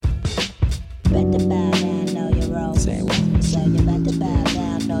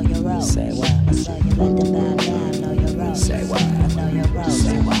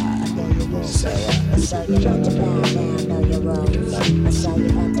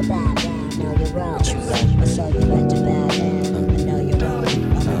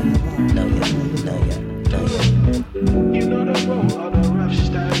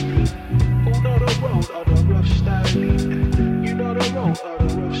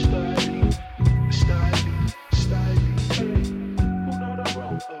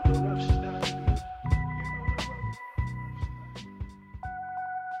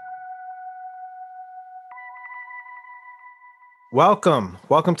Welcome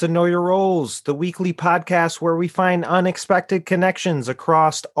to Know Your Roles, the weekly podcast where we find unexpected connections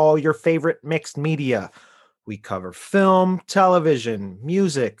across all your favorite mixed media. We cover film, television,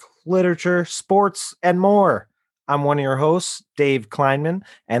 music, literature, sports, and more. I'm one of your hosts, Dave Kleinman,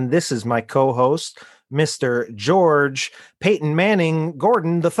 and this is my co-host, Mr. George Peyton Manning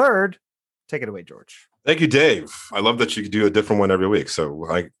Gordon III. Take it away, George. Thank you, Dave. I love that you do a different one every week.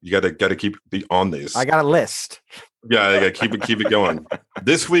 So you got to keep on these. I got a list. Yeah, I got to keep it going.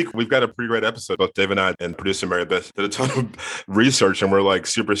 This week we've got a pretty great episode. Both Dave and I and producer Mary Beth did a ton of research, and we're like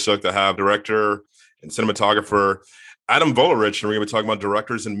super stoked to have director and cinematographer Adam Volerich, and we're going to be talking about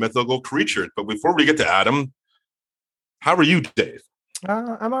directors and mythical creatures. But before we get to Adam, how are you, Dave?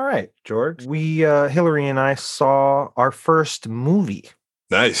 I'm all right, George. We Hillary and I saw our first movie.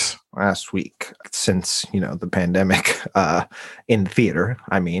 Nice. Last week since, the pandemic in theater,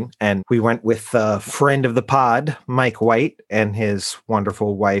 and we went with a friend of the pod, Mike White, and his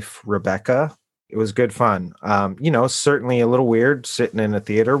wonderful wife, Rebecca. It was good fun. Certainly a little weird sitting in a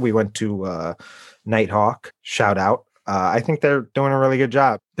theater. We went to Nighthawk, shout out. I think they're doing a really good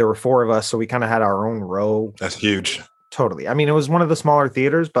job. There were 4 of us, so we kind of had our own row. That's huge. Totally. It was one of the smaller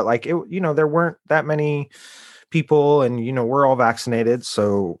theaters, but there weren't that many people, and we're all vaccinated,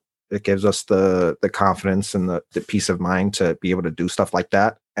 so it gives us the confidence and the peace of mind to be able to do stuff like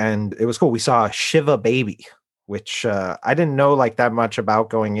that. And it was cool. We saw Shiva Baby, which I didn't know that much about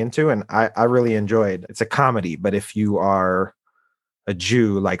going into, and I really enjoyed. It's a comedy, but if you are a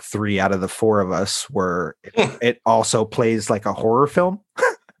Jew, 3 out of the 4 of us were, it also plays like a horror film.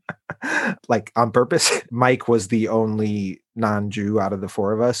 On purpose. Mike was the only non-Jew out of the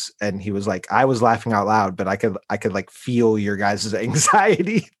 4 of us, and he was like, I was laughing out loud, but I could feel your guys'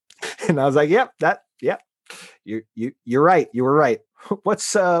 anxiety. And I was like, yep, you're right. You were right.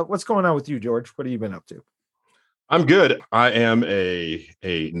 What's going on with you, George? What have you been up to? I'm good. I am a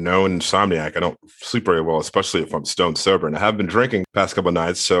known insomniac. I don't sleep very well, especially if I'm stone sober. And I have been drinking the past couple of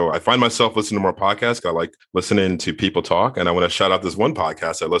nights. So I find myself listening to more podcasts. I like listening to people talk. And I want to shout out this one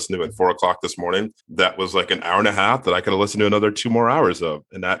podcast I listened to at 4:00 this morning. That was like an hour and a half that I could have listened to another 2 more hours of.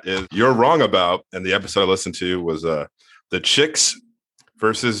 And that is You're Wrong About. And the episode I listened to was the Chicks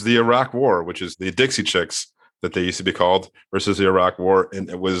versus the Iraq War, which is the Dixie Chicks that they used to be called, versus the Iraq War. And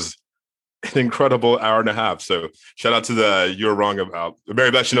it was an incredible hour and a half. So shout out to the You're Wrong About.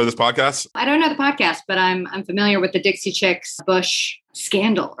 Mary Beth, you know this podcast? I don't know the podcast, but I'm familiar with the Dixie Chicks Bush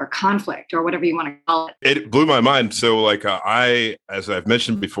scandal or conflict or whatever you want to call it. It blew my mind. So I, as I've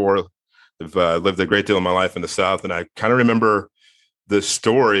mentioned before, have lived a great deal of my life in the South, and I kind of remember the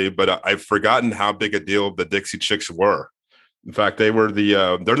story, but I've forgotten how big a deal the Dixie Chicks were. In fact, they're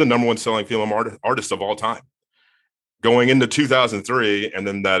the number 1 selling female artist of all time. Going into 2003, and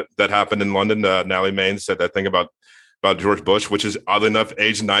then that happened in London. Natalie Maines said that thing about George Bush, which is oddly enough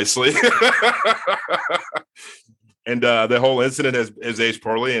aged nicely, and the whole incident has aged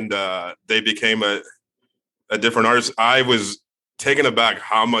poorly, and they became a different artist. I was taken aback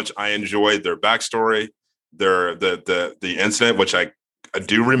how much I enjoyed their backstory, the incident, which I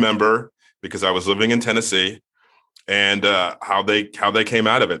do remember because I was living in Tennessee, and how they came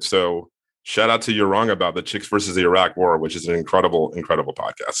out of it. So. Shout out to You're Wrong About the Chicks versus the Iraq War, which is an incredible, incredible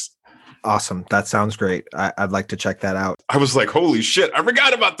podcast. Awesome. That sounds great. I'd like to check that out. I was like, holy shit, I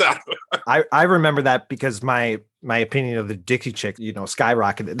forgot about that. I remember that because my opinion of the Dixie Chick,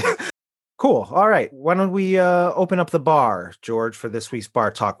 skyrocketed. Cool. All right. Why don't we open up the bar, George, for this week's Bar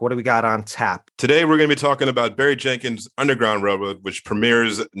Talk? What do we got on tap? Today, we're going to be talking about Barry Jenkins' Underground Railroad, which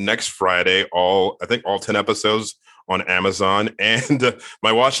premieres next Friday, all 10 episodes on Amazon, and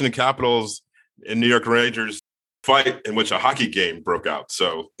my Washington Capitals and New York Rangers fight in which a hockey game broke out.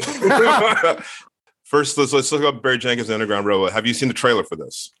 So first, let's look up Barry Jenkins' Underground Railroad. Have you seen the trailer for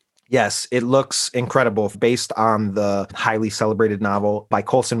this? Yes, it looks incredible. Based on the highly celebrated novel by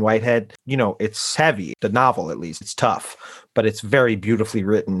Colson Whitehead, it's heavy. The novel, at least, it's tough, but it's very beautifully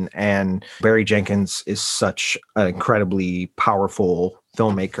written. And Barry Jenkins is such an incredibly powerful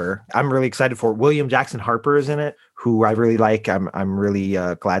filmmaker. I'm really excited for it. William Jackson Harper is in it, who I really like. I'm really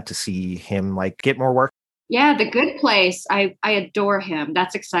glad to see him get more work. Yeah, The Good Place. I adore him.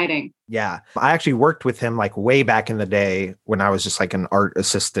 That's exciting. Yeah. I actually worked with him way back in the day when I was just an art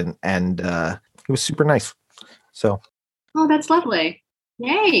assistant, and he was super nice. So. Oh, that's lovely.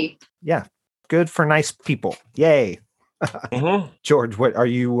 Yay. Yeah. Good for nice people. Yay. Mm-hmm. George, what are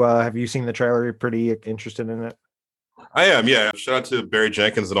you, have you seen the trailer? You're pretty interested in it? I am. Yeah. Shout out to Barry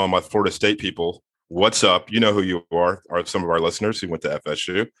Jenkins and all my Florida State people. What's up? You know who you are some of our listeners who went to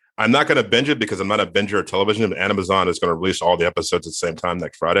FSU. I'm not going to binge it because I'm not a binger of television, and Amazon is going to release all the episodes at the same time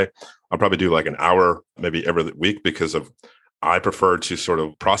next Friday. I'll probably do an hour, maybe every week, because of I prefer to sort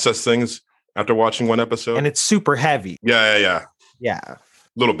of process things after watching one episode. And it's super heavy. Yeah. Yeah. A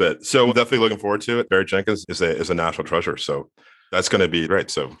little bit. So definitely looking forward to it. Barry Jenkins is a national treasure. So that's going to be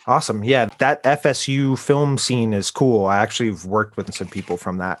great. So awesome. Yeah. That FSU film scene is cool. I actually have worked with some people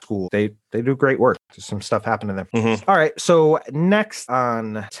from that school. They do great work. There's some stuff happening there. Mhm. All right. So next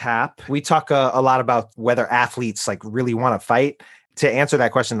on tap, we talk a lot about whether athletes like really want to fight. To answer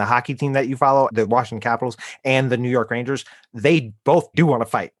that question, the hockey team that you follow, the Washington Capitals and the New York Rangers, they both do want to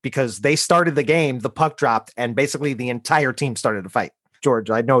fight because they started the game, the puck dropped, and basically the entire team started to fight. George,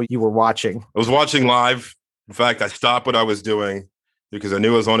 I know you were watching. I was watching live. In fact, I stopped what I was doing because I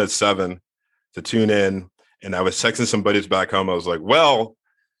knew it was on at 7 to tune in. And I was texting some buddies back home. I was like, well,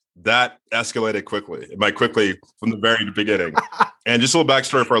 that escalated quickly. It might quickly from the very beginning. And just a little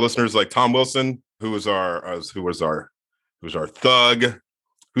backstory for our listeners, like Tom Wilson, who was our thug,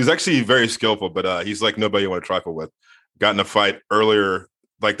 who's actually very skillful, but he's like nobody you want to trifle with. Got in a fight earlier,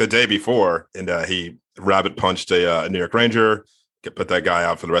 like the day before, and he rabbit punched a New York Ranger, put that guy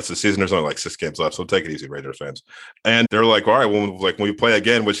out for the rest of the season. There's only like 6 games left, so take it easy, Rangers fans. And they're like, all right, well, like when we play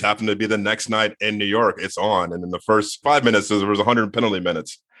again, which happened to be the next night in New York, it's on. And in the first 5 minutes, there was 100 penalty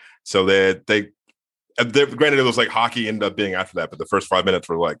minutes. So they granted it was like hockey ended up being after that, but the first 5 minutes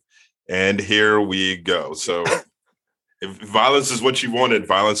were like, and here we go. So if violence is what you wanted,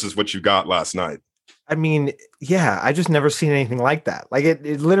 violence is what you got last night. I mean, yeah, I just never seen anything like that. Like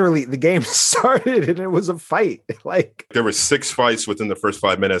it literally, the game started and it was a fight. Like there were 6 fights within the first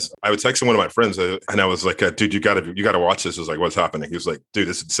 5 minutes. I was texting one of my friends and I was like, dude, you gotta watch this. I was like, what's happening? He was like, dude,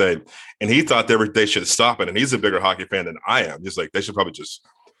 this is insane. And he thought they should stop it. And he's a bigger hockey fan than I am. He's like, they should probably just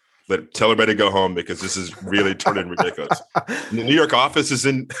tell everybody to go home because this is really turning ridiculous. And the New York office they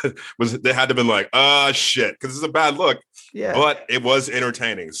had to have been like, shit, because it's a bad look. Yeah. But it was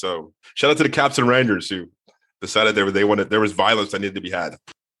entertaining. So shout out to the Caps and Rangers who decided there was violence that needed to be had.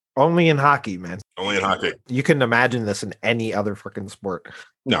 Only in hockey, man. Only in hockey. You couldn't imagine this in any other freaking sport.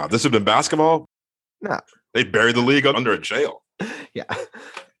 No, this would have been basketball. No. They buried the league under a jail. Yeah.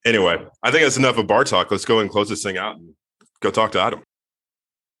 Anyway, I think that's enough of bar talk. Let's go and close this thing out and go talk to Adam.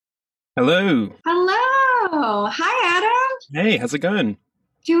 Hello. Hello. Hi, Adam. Hey, how's it going?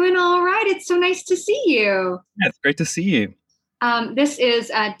 Doing all right. It's so nice to see you. Yeah, it's great to see you. This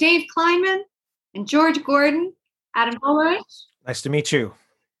is Dave Kleinman and George Gordon, Adam Holowich. Nice to meet you.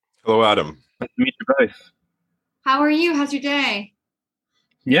 Hello, Adam. Nice to meet you both. How are you? How's your day?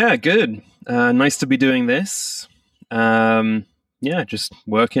 Yeah, good. Nice to be doing this. Yeah, just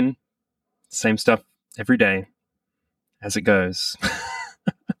working. Same stuff every day as it goes.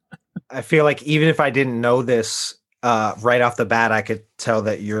 I feel like even if I didn't know this right off the bat, I could tell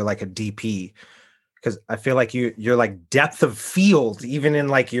that you're like a DP because I feel like you're like depth of field, even in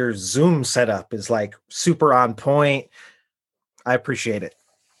like your Zoom setup is like super on point. I appreciate it.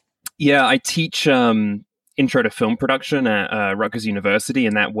 Yeah, I teach intro to film production at Rutgers University,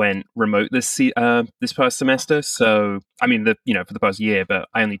 and that went remote this past semester. So, I mean, for the past year, but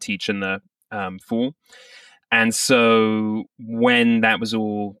I only teach in the fall. And so when that was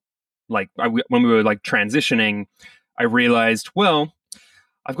all when we were like transitioning, I realized, well,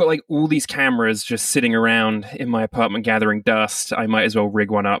 I've got like all these cameras just sitting around in my apartment gathering dust. I might as well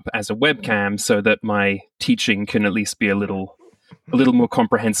rig one up as a webcam so that my teaching can at least be a little more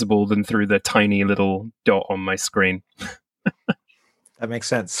comprehensible than through the tiny little dot on my screen. That makes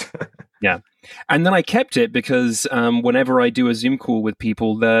sense. Yeah. And then I kept it because whenever I do a Zoom call with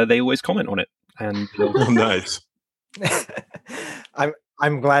people, they always comment on it. And Nice.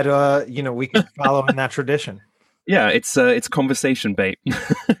 I'm glad we can follow in that tradition. Yeah, it's conversation bait.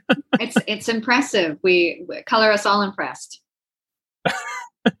 It's impressive. We color us all impressed.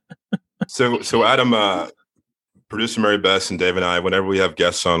 So Adam, producer Mary Bess and Dave and I, whenever we have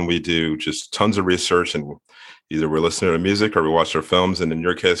guests on, we do just tons of research and either we're listening to music or we watch their films. And in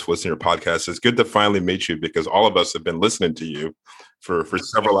your case, listening to your podcast. It's good to finally meet you because all of us have been listening to you for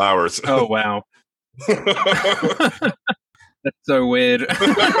several hours. Oh, wow. That's so weird.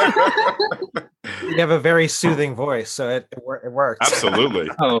 You have a very soothing voice, so it works. Absolutely.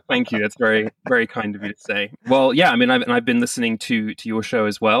 Oh, thank you. That's very, very kind of you to say. Well, yeah, I mean, I've been listening to your show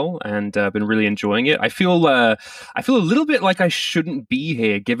as well, and been really enjoying it. I feel a little bit like I shouldn't be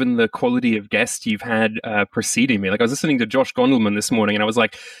here, given the quality of guests you've had preceding me. Like I was listening to Josh Gondelman this morning, and I was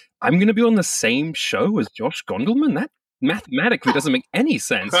like, I'm going to be on the same show as Josh Gondelman? That mathematically doesn't make any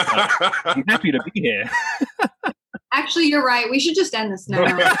sense. But I'm happy to be here. Actually, you're right. We should just end this now.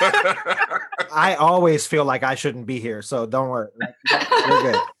 I always feel like I shouldn't be here, so don't worry.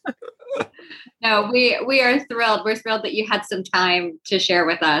 You're good. No, we are thrilled. We're thrilled that you had some time to share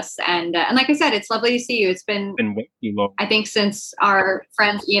with us, and like I said, it's lovely to see you. It's been way too long. I think since our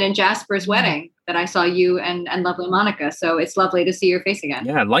friends Ian and Jasper's wedding that I saw you and lovely Monica. So it's lovely to see your face again.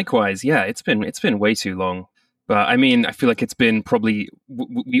 Yeah, likewise. Yeah, it's been way too long. But I mean, I feel like it's been probably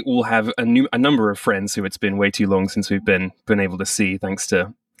we all have a number of friends who it's been way too long since we've been able to see, thanks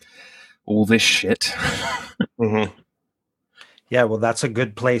to all this shit. Mm-hmm. Yeah, well, that's a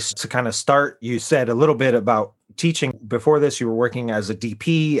good place to kind of start. You said a little bit about teaching. Before this, you were working as a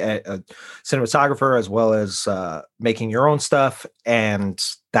DP, a cinematographer, as well as making your own stuff. And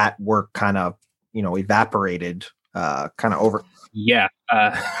that work kind of, evaporated kind of over. Yeah,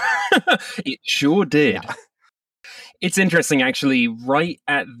 it sure did. Yeah. It's interesting, actually. Right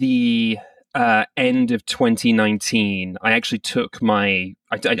at the end of 2019, I actually took I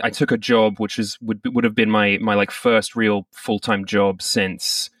took a job which would have been my like first real full-time job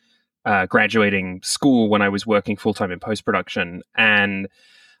since graduating school, when I was working full-time in post-production. And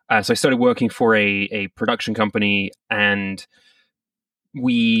so I started working for a production company, and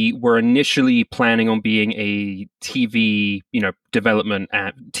we were initially planning on being a TV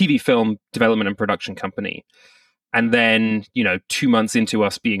film development and production company. And then, 2 months into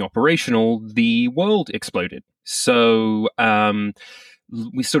us being operational, the world exploded. So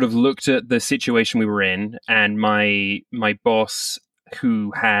we sort of looked at the situation we were in, and my boss,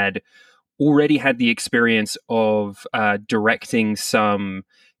 who had already had the experience of directing some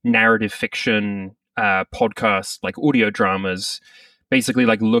narrative fiction podcasts, like audio dramas, basically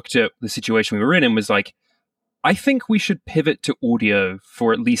like looked at the situation we were in and was like, I think we should pivot to audio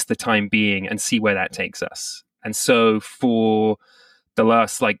for at least the time being and see where that takes us. And so for the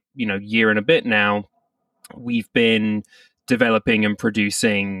last year and a bit now, we've been developing and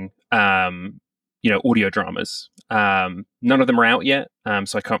producing audio dramas. None of them are out yet,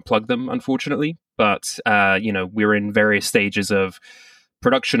 so I can't plug them, unfortunately. But we're in various stages of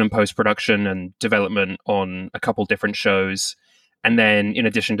production and post-production and development on a couple different shows. And then in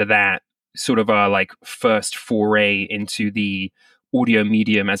addition to that, sort of our first foray into the audio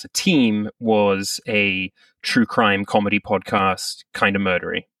medium as a team was a true crime comedy podcast, Kinda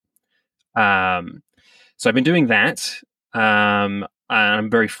Murdery. So I've been doing that. I'm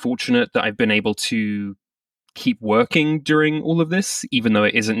very fortunate that I've been able to keep working during all of this, even though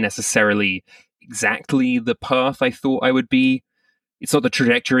it isn't necessarily exactly the path I thought I would be. It's not the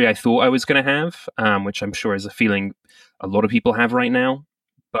trajectory I thought I was going to have, which I'm sure is a feeling a lot of people have right now.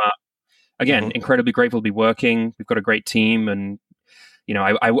 But again, incredibly grateful to be working. We've got a great team, and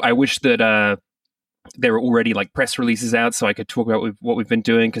I wish that there were already press releases out so I could talk about what we've been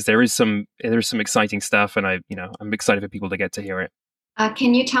doing, because there is some exciting stuff, and I'm excited for people to get to hear it.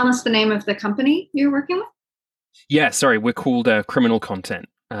 Can you tell us the name of the company you're working with? Yeah, sorry, we're called Criminal Content.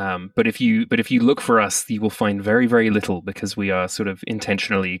 But if you look for us, you will find very, very little, because we are sort of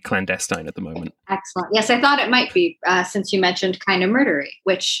intentionally clandestine at the moment. Excellent. Yes, I thought it might be, since you mentioned Kinda Murdery,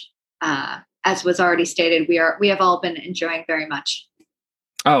 which, as was already stated, we have all been enjoying very much.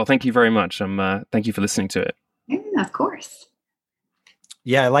 Oh, thank you very much. Thank you for listening to it. Yeah, of course.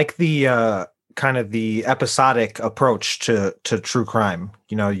 Yeah, I like the kind of the episodic approach to true crime.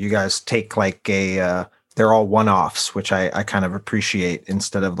 You guys take they're all one-offs, which I kind of appreciate,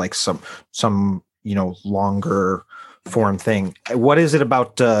 instead of some longer form thing. What is it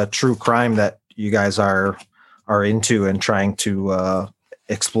about true crime that you guys are into and trying to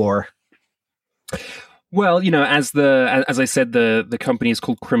explore? Well, as I said, the company is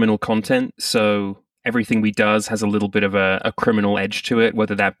called Criminal Content, so everything we does has a little bit of a criminal edge to it,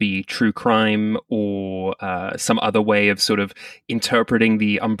 whether that be true crime or some other way of sort of interpreting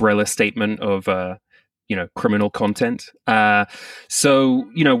the umbrella statement of criminal content. So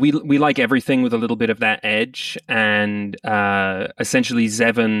we like everything with a little bit of that edge. And essentially,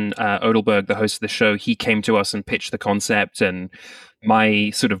 Zevon Odelberg, the host of the show, he came to us and pitched the concept, and my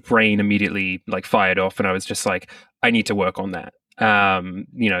sort of brain immediately fired off, and I was just like, I need to work on that. And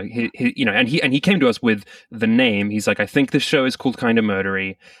he came to us with the name. He's like, I think this show is called Kinda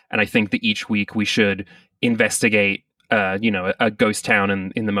Murdery, and I think that each week we should investigate a ghost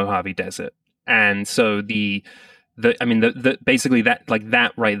town in the Mojave Desert. And so basically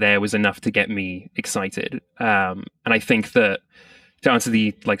that right there was enough to get me excited. And I think that, to answer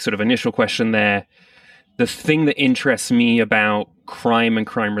the sort of initial question there, the thing that interests me about crime and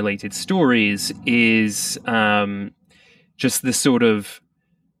crime related stories is just the sort of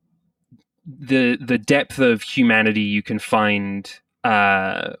the depth of humanity you can find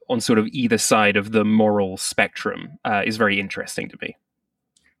on sort of either side of the moral spectrum is very interesting to me.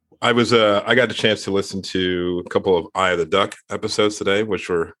 I got the chance to listen to a couple of Eye of the Duck episodes today, which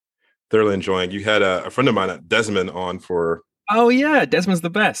were thoroughly enjoying. You had a friend of mine, Desmond, on for. Oh yeah, Desmond's the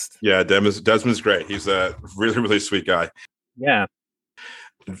best. Yeah, Desmond's great. He's a really, really sweet guy. Yeah.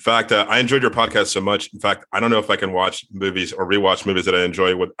 In fact, I enjoyed your podcast so much. In fact, I don't know if I can watch movies or rewatch movies that I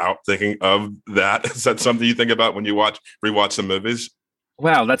enjoy without thinking of that. Is that something you think about when you rewatch some movies?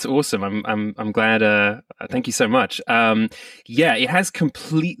 Wow, that's awesome. I'm glad. Thank you so much. Yeah, it has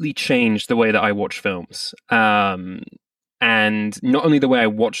completely changed the way that I watch films. And not only the way I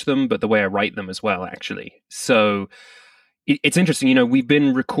watch them, but the way I write them as well, actually. So it's interesting. You know, we've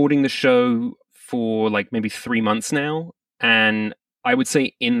been recording the show for like maybe 3 months now. And I would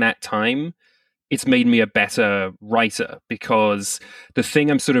say in that time, it's made me a better writer, because the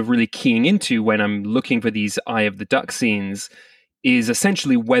thing I'm sort of really keying into when I'm looking for these Eye of the Duck scenes is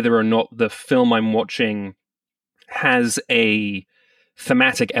essentially whether or not the film I'm watching has a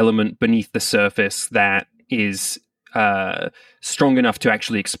thematic element beneath the surface that is strong enough to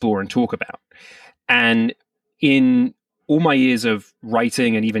actually explore and talk about. And in all my years of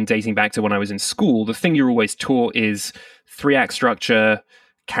writing, and even dating back to when I was in school, the thing you're always taught is 3-act structure,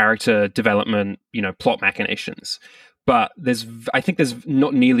 character development, plot machinations. But I think there's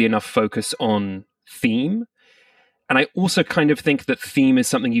not nearly enough focus on theme. And I also kind of think that theme is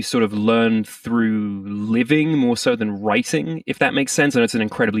something you sort of learn through living more so than writing, if that makes sense. And it's an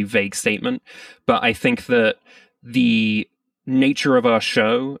incredibly vague statement, but I think that the nature of our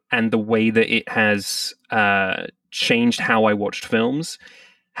show and the way that it has changed how I watched films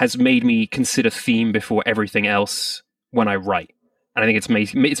has made me consider theme before everything else when I write. And I think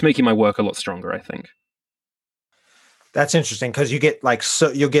it's making my work a lot stronger, I think. That's interesting, because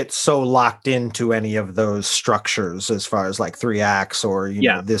you'll get so locked into any of those structures as far as like 3 acts or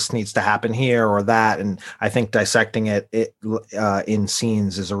know, this needs to happen here or that, and I think dissecting it in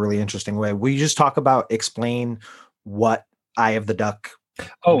scenes is a really interesting way. Will you just explain what Eye of the Duck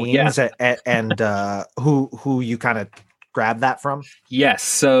means, and who you kind of grab that from? Yes.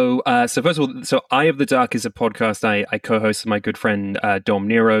 So first of all, Eye of the Duck is a podcast I co-host with my good friend Dom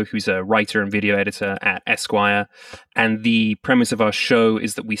Nero, who's a writer and video editor at Esquire. And the premise of our show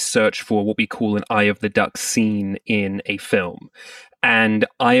is that we search for what we call an Eye of the Duck scene in a film. And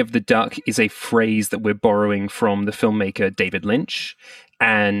Eye of the Duck is a phrase that we're borrowing from the filmmaker David Lynch.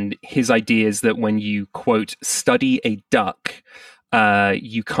 And his idea is that when you, quote, study a duck,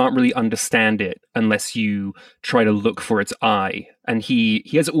 you can't really understand it unless you try to look for its eye. And he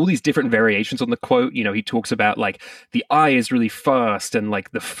has all these different variations on the quote. He talks about like the eye is really fast and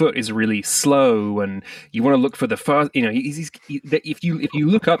like the foot is really slow, and you want to look for the fast. If you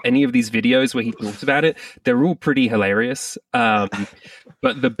look up any of these videos where he talks about it, they're all pretty hilarious. But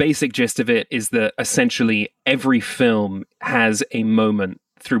the basic gist of it is that essentially every film has a moment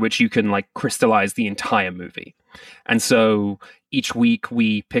through which you can like crystallize the entire movie. And so each week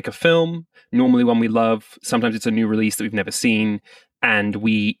we pick a film, normally one we love. Sometimes it's a new release that we've never seen. And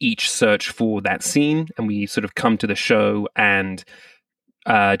we each search for that scene, and we sort of come to the show and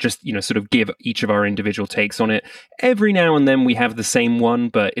just, sort of give each of our individual takes on it. Every now and then we have the same one,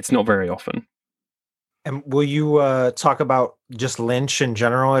 but it's not very often. And will you talk about just Lynch in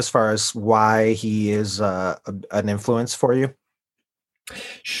general as far as why he is an influence for you?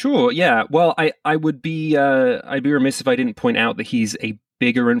 Sure. Yeah. Well, I'd be remiss if I didn't point out that he's a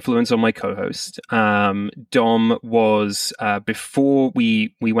bigger influence on my co-host. Dom was before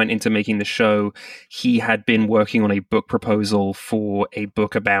we went into making the show, he had been working on a book proposal for a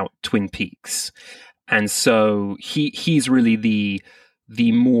book about Twin Peaks, and so he's really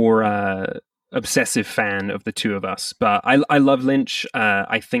the more obsessive fan of the two of us. But I love Lynch.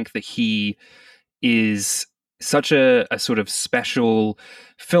 I think that he is such a sort of special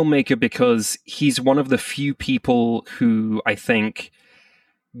filmmaker because he's one of the few people who I think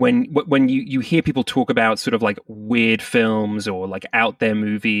when you hear people talk about sort of like weird films or like out there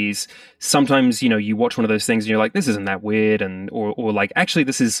movies, sometimes, you watch one of those things and you're like, this isn't that weird. Or like, actually,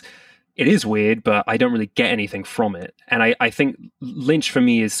 it is weird, but I don't really get anything from it. And I think Lynch for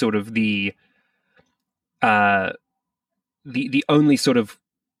me is sort of the only sort of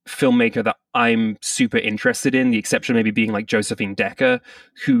filmmaker that I'm super interested in, the exception maybe being like Josephine Decker,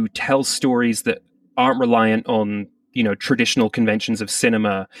 who tells stories that aren't reliant on, traditional conventions of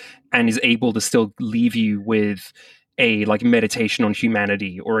cinema and is able to still leave you with a like meditation on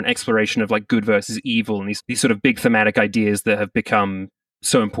humanity or an exploration of like good versus evil and these sort of big thematic ideas that have become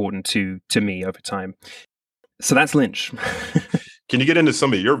so important to me over time. So that's Lynch. Can you get into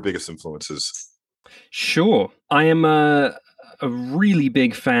some of your biggest influences? Sure. I am a really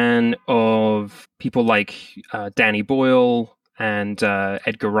big fan of people like Danny Boyle and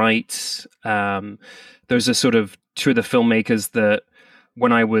Edgar Wright. Those are sort of two of the filmmakers that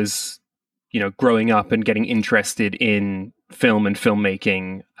when I was growing up and getting interested in film and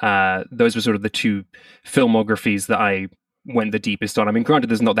filmmaking, those were sort of the two filmographies that I went the deepest on. I mean, granted,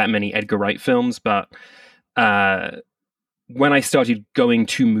 there's not that many Edgar Wright films, but when I started going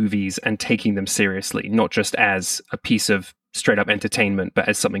to movies and taking them seriously, not just as a piece of straight up entertainment, but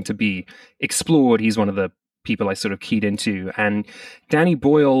as something to be explored, he's one of the people I sort of keyed into. And Danny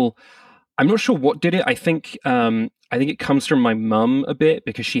Boyle, I'm not sure what did it. I think it comes from my mum a bit,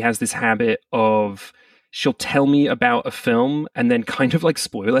 because she has this habit of, she'll tell me about a film and then kind of like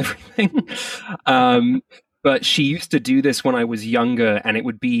spoil everything. But she used to do this when I was younger, and it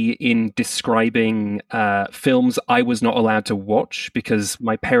would be in describing films I was not allowed to watch, because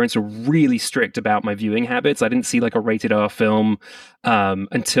my parents were really strict about my viewing habits. I didn't see like a rated R film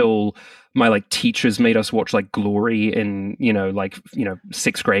until my like teachers made us watch like Glory in,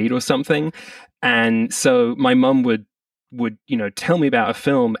 sixth grade or something. And so my mum would tell me about a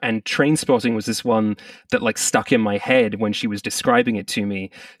film, and Trainspotting was this one that like stuck in my head when she was describing it to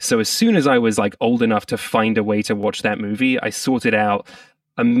me. So as soon as I was like old enough to find a way to watch that movie, I sought it out,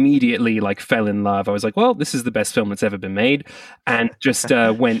 immediately like fell in love. I was like, well, this is the best film that's ever been made, and just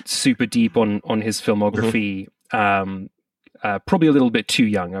went super deep on his filmography. Probably a little bit too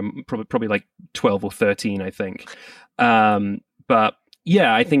young. I'm probably like 12 or 13, I think. But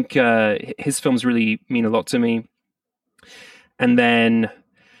yeah, I think his films really mean a lot to me. And then,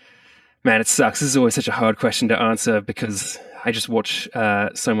 man, it sucks. This is always such a hard question to answer, because I just watch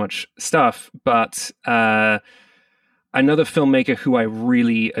so much stuff. But another filmmaker who I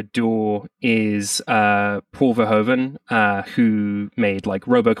really adore is Paul Verhoeven, who made like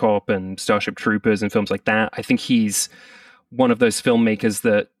RoboCop and Starship Troopers and films like that. I think he's one of those filmmakers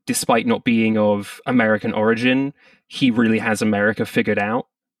that, despite not being of American origin, he really has America figured out.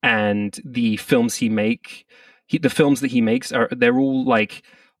 And the films the films that he makes they're all like,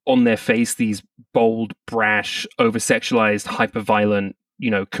 on their face, these bold, brash, over-sexualized, hyper-violent,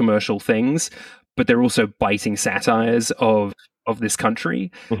 commercial things, but they're also biting satires of this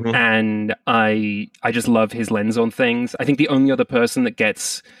country. Mm-hmm. And I just love his lens on things. I think the only other person that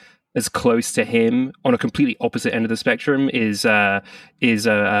gets as close to him on a completely opposite end of the spectrum is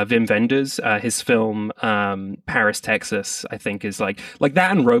Wim Wenders. His film Paris, Texas, I think is like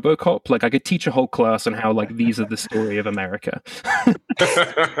that, and RoboCop. Like, I could teach a whole class on how like these are the story of America.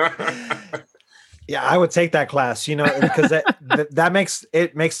 Yeah, I would take that class, because that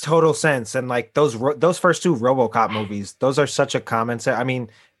makes total sense. And like those first two RoboCop movies, those are such a commentary. I mean,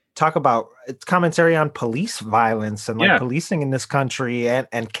 talk about it's commentary on police violence and like policing in this country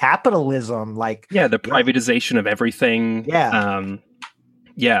and capitalism, like the privatization of everything. Those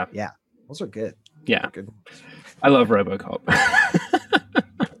are good. I love RoboCop.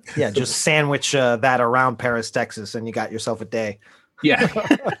 Just sandwich that around Paris, Texas, and you got yourself a day.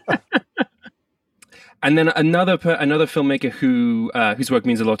 And then another filmmaker whose work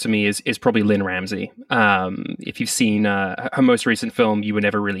means a lot to me is probably Lynn Ramsey. If you've seen her most recent film, You Were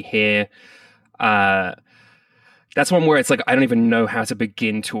Never Really Here, that's one where it's like I don't even know how to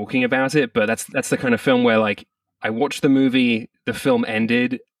begin talking about it. But that's the kind of film where like I watched the movie, the film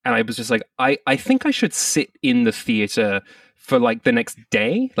ended, and I was just like, I think I should sit in the theater for like the next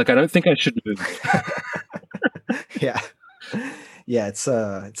day. Like, I don't think I should move. It's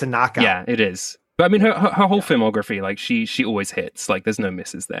a knockout. Yeah, it is. But I mean, her whole filmography, like she always hits. Like, there's no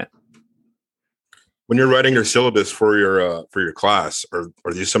misses there. When you're writing your syllabus for your class, are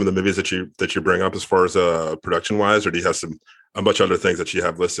these some of the movies that you bring up as far as production wise, or do you have a bunch of other things that you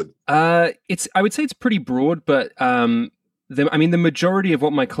have listed? I would say it's pretty broad, but the majority of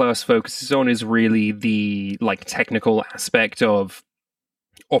what my class focuses on is really the like technical aspect of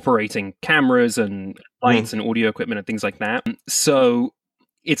operating cameras and lights and audio equipment and things like that. So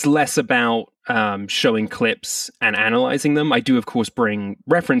it's less about showing clips and analyzing them. I do, of course, bring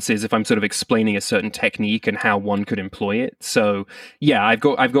references if I'm sort of explaining a certain technique and how one could employ it. So yeah, I've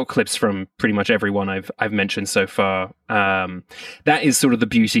got clips from pretty much everyone I've mentioned so far. That is sort of the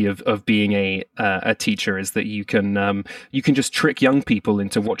beauty of being a teacher, is that you can just trick young people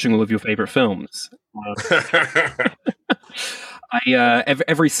into watching all of your favorite films.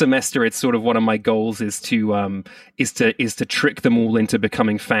 Every semester, it's sort of one of my goals is to trick them all into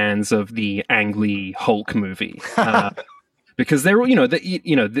becoming fans of the Ang Lee Hulk movie, because they're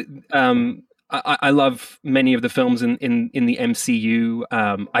I love many of the films in the MCU.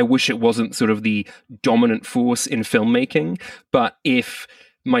 I wish it wasn't sort of the dominant force in filmmaking, but if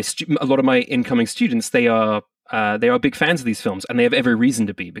a lot of my incoming students, they are they are big fans of these films, and they have every reason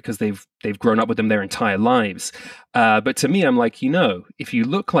to be because they've grown up with them their entire lives. But to me, I'm like, if you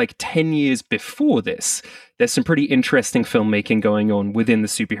look like 10 years before this, there's some pretty interesting filmmaking going on within the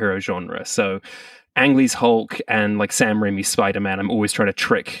superhero genre. So Ang Lee's Hulk and like Sam Raimi's Spider-Man, I'm always trying to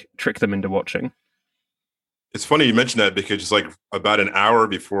trick them into watching. It's funny you mentioned that because it's like about an hour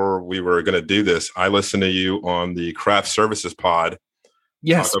before we were going to do this, I listened to you on the Craft Services pod.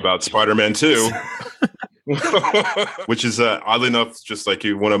 Yes. Talk about Spider-Man 2, which is oddly enough, just like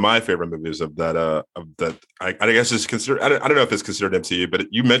you, one of my favorite movies of that. I guess is considered. I don't know if it's considered MCU, but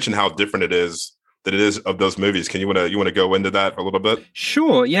you mentioned how different it is of those movies. Can you want to go into that a little bit?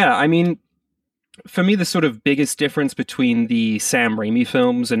 Sure. Yeah. I mean, for me, the sort of biggest difference between the Sam Raimi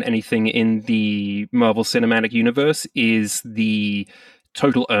films and anything in the Marvel Cinematic Universe is the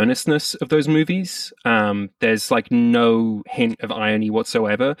total earnestness of those movies. There's like no hint of irony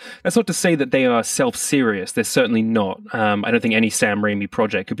whatsoever. That's not to say that they are self-serious. They're certainly not. I don't think any Sam Raimi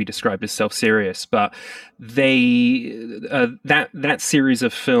project could be described as self-serious, but that series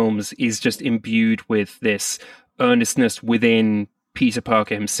of films is just imbued with this earnestness within Peter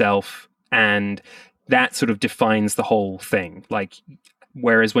Parker himself, and that sort of defines the whole thing. Like,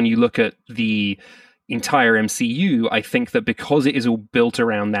 whereas when you look at the entire MCU, I think that because it is all built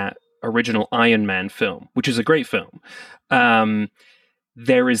around that original Iron Man film, which is a great film,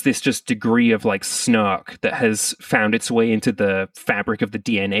 there is this just degree of like snark that has found its way into the fabric of the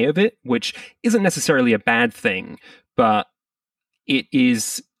DNA of it, which isn't necessarily a bad thing, but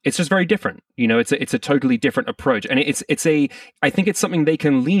it's just very different. It's a totally different approach, and I think it's something they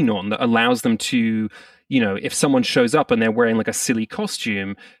can lean on that allows them to, if someone shows up and they're wearing like a silly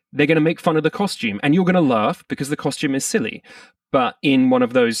costume, they're going to make fun of the costume, and you're going to laugh because the costume is silly. But in one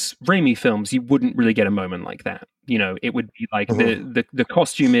of those Raimi films, you wouldn't really get a moment like that. It would be like the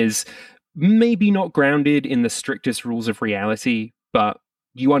costume is maybe not grounded in the strictest rules of reality, but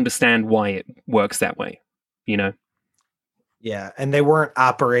you understand why it works that way. Yeah, and they weren't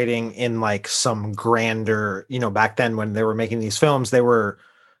operating in like some grander, back then when they were making these films, they were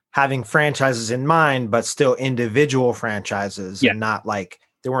having franchises in mind, but still individual franchises, and not like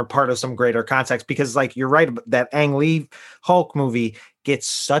they weren't part of some greater context. Because like you're right, that Ang Lee Hulk movie gets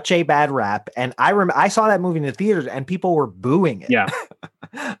such a bad rap, and I saw that movie in the theaters and people were booing it. Yeah.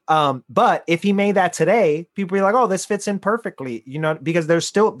 But if he made that today, people be like, "Oh, this fits in perfectly," because there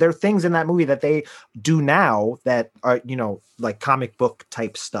are things in that movie that they do now that are, like comic book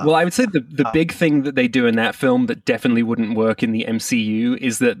type stuff. Well, I would say the big thing that they do in that film that definitely wouldn't work in the MCU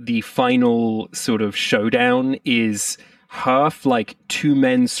is that the final sort of showdown is half like two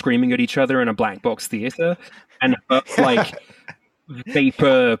men screaming at each other in a black box theater, and half like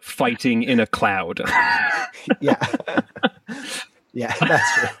vapor fighting in a cloud. Yeah. Yeah,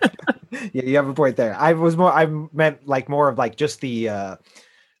 that's true. Yeah, you have a point there. I meant like more of like just the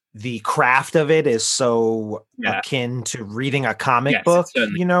craft of it is so akin to reading a comic book,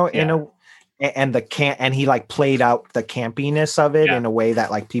 and he like played out the campiness of it in a way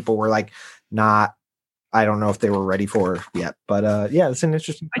that like people were like not, I don't know if they were ready for yet, but it's an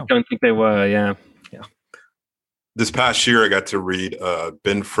interesting film. I don't think they were. Yeah. This past year, I got to read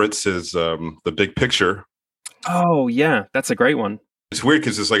Ben Fritz's The Big Picture. Oh, yeah. That's a great one. It's weird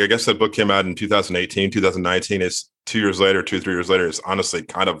because it's like, I guess that book came out in 2018, 2019. It's 2 years later, 3 years later. It's honestly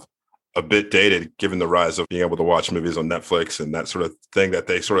kind of a bit dated given the rise of being able to watch movies on Netflix and that sort of thing that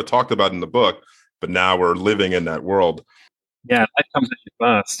they sort of talked about in the book. But now we're living in that world. Yeah, that comes at you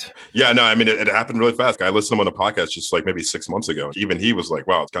fast. Yeah, no, I mean, it happened really fast. I listened to him on a podcast just like maybe 6 months ago. Even he was like,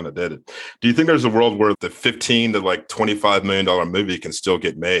 wow, it's kind of dated. Do you think there's a world where the $15 to like $25 million movie can still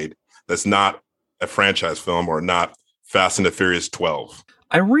get made that's not a franchise film or not Fast and the Furious 12?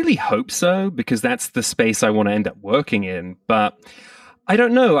 I really hope so, because that's the space I want to end up working in. But I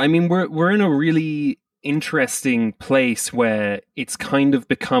don't know. I mean, we're in a really interesting place where it's kind of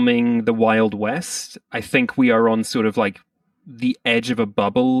becoming the Wild West. I think we are on sort of like the edge of a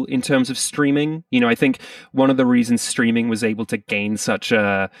bubble in terms of streaming. I think one of the reasons streaming was able to gain such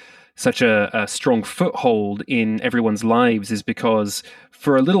a strong foothold in everyone's lives is because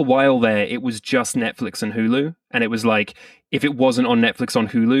for a little while there, it was just Netflix and Hulu. And it was like, if it wasn't on Netflix on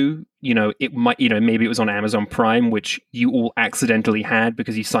Hulu, it might, maybe it was on Amazon Prime, which you all accidentally had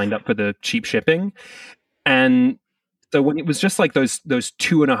because you signed up for the cheap shipping. And so when it was just like those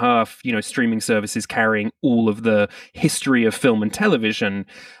 2.5, streaming services carrying all of the history of film and television,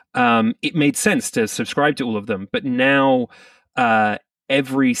 it made sense to subscribe to all of them. But now,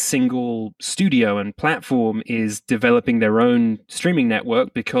 every single studio and platform is developing their own streaming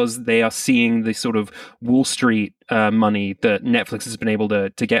network because they are seeing the sort of Wall Street money that Netflix has been able to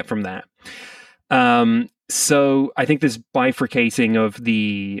get from that. So I think this bifurcating of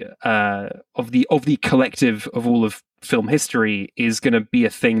the collective of all of film history is going to be a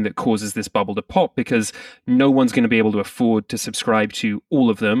thing that causes this bubble to pop, because no one's going to be able to afford to subscribe to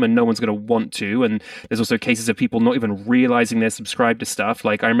all of them, and no one's going to want to. And there's also cases of people not even realizing they're subscribed to stuff.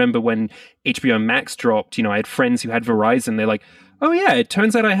 Like I remember when HBO Max dropped, I had friends who had Verizon. They're like, oh yeah, it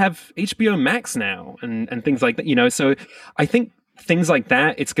turns out I have HBO Max now, and things like that. So I think things like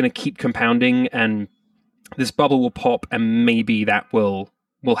that, it's going to keep compounding, and this bubble will pop, and maybe that will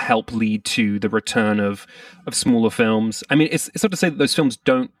help lead to the return of smaller films. I mean, it's not to say that those films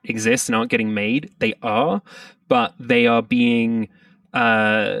don't exist and aren't getting made. They are, but they are being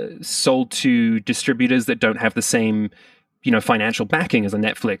sold to distributors that don't have the same, financial backing as a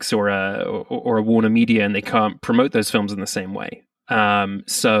Netflix or a Warner Media, and they can't promote those films in the same way.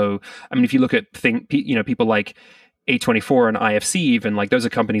 So, I mean, if you look at people like A24 and IFC, even, like, those are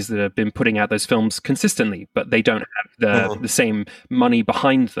companies that have been putting out those films consistently, but they don't have the same money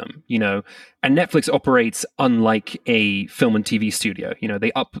behind them, and Netflix operates unlike a film and TV studio.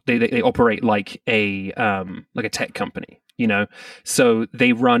 They operate like a tech company, so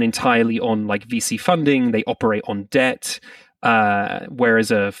they run entirely on like VC funding. They operate on debt,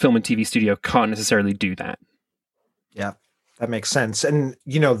 whereas a film and TV studio can't necessarily do that. Yeah, that makes sense. And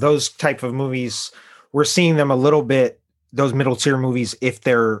those type of movies, we're seeing them a little bit, those middle tier movies,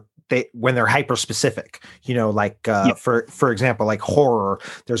 when they're hyper specific, for example, like horror,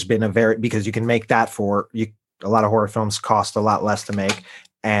 there's been because you can make that a lot of horror films cost a lot less to make.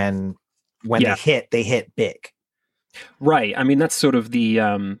 And when they hit big. Right. I mean, that's sort of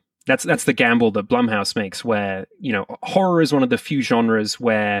the, that's the gamble that Blumhouse makes, where, horror is one of the few genres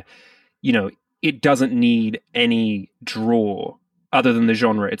where, it doesn't need any draw other than the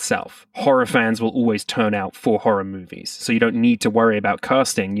genre itself. Horror fans will always turn out for horror movies. So you don't need to worry about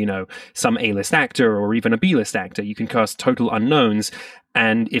casting, some A-list actor or even a B-list actor. You can cast total unknowns.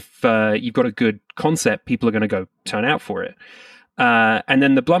 And if you've got a good concept, people are going to go turn out for it. And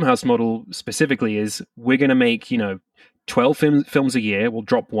then the Blumhouse model specifically is, we're going to make, 12 films a year. We'll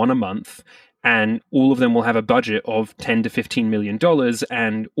drop one a month. And all of them will have a budget of $10 to $15 million.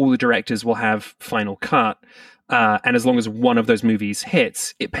 And all the directors will have final cut. And as long as one of those movies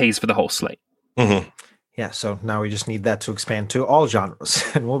hits, it pays for the whole slate. Mm-hmm. Yeah, so now we just need that to expand to all genres,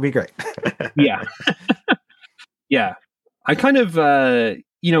 and we'll be great. Yeah. Yeah. I kind of, a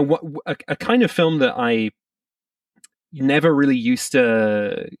kind of film that I never really used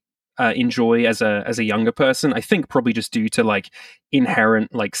to enjoy as a younger person, I think probably just due to like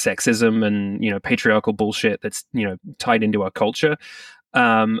inherent like sexism and, patriarchal bullshit that's, tied into our culture.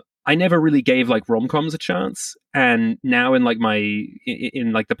 I never really gave like rom-coms a chance, and now in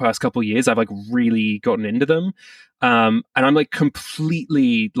the past couple of years, I've like really gotten into them, and I'm like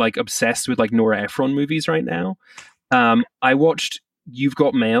completely like obsessed with like Nora Ephron movies right now. I watched You've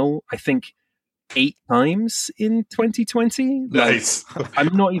Got Mail, I think 8 times in 2020. Nice.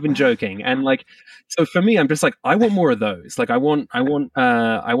 I'm not even joking, and like, so for me, I'm just like, I want more of those. Like, I want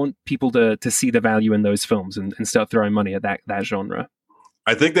people to see the value in those films and start throwing money at that genre.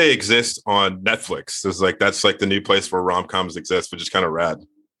 I think they exist on Netflix. That's like the new place where rom-coms exist, which is kind of rad.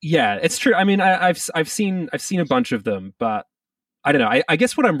 Yeah, it's true. I mean, I've seen a bunch of them, but I don't know. I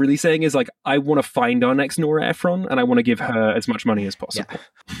guess what I'm really saying is like, I want to find our next Nora Ephron, and I want to give her as much money as possible. Yeah.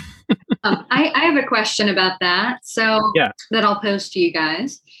 I have a question about that. So that I'll pose to you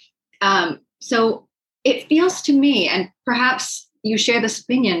guys. So it feels to me, and perhaps you share this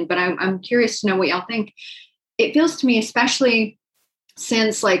opinion, but I'm curious to know what y'all think. It feels to me, especially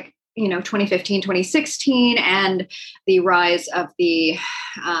since 2015, 2016, and the rise of the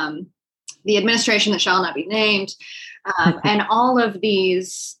administration that shall not be named, and all of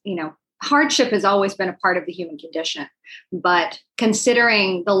these, hardship has always been a part of the human condition. But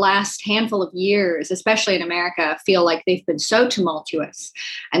considering the last handful of years, especially in America, feel like they've been so tumultuous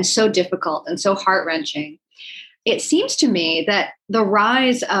and so difficult and so heart-wrenching, it seems to me that the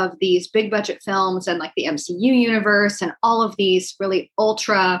rise of these big budget films and like the MCU universe and all of these really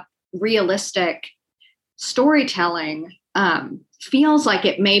ultra realistic storytelling feels like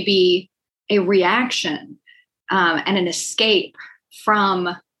it may be a reaction and an escape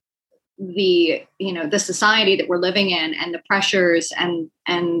from the society that we're living in, and the pressures and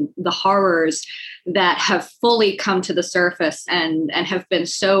the horrors that have fully come to the surface and have been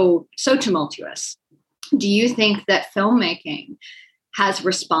so tumultuous. Do you think that filmmaking has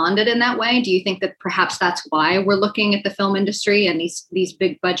responded in that way? Do you think that perhaps that's why we're looking at the film industry and these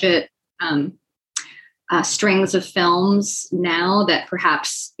big budget strings of films now that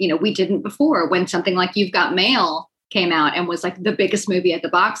perhaps, we didn't before, when something like You've Got Mail came out and was like the biggest movie at the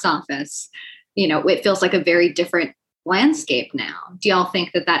box office? it feels like a very different landscape now. Do y'all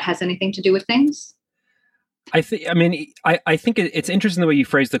think that has anything to do with things? I think it's interesting the way you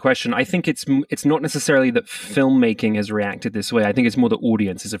phrased the question. I think it's not necessarily that filmmaking has reacted this way. I think it's more that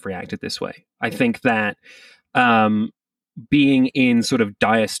audiences have reacted this way. I think that being in sort of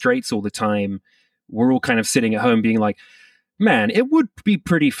dire straits all the time, we're all kind of sitting at home being like, man, it would be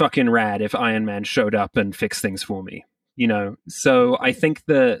pretty fucking rad if Iron Man showed up and fixed things for me, So I think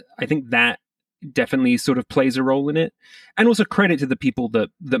that definitely sort of plays a role in it, and also credit to the people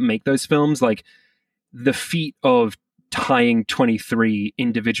that make those films, like the feat of tying 23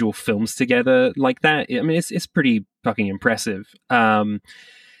 individual films together like that. I mean, it's pretty fucking impressive.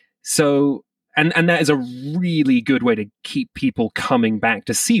 So that is a really good way to keep people coming back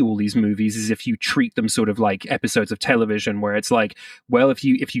to see all these movies, is if you treat them sort of like episodes of television, where it's like, well, if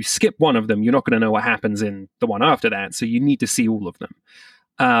you skip one of them, you're not going to know what happens in the one after that. So you need to see all of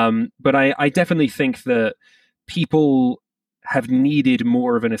them. But I definitely think that people have needed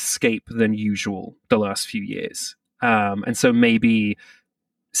more of an escape than usual the last few years. And so maybe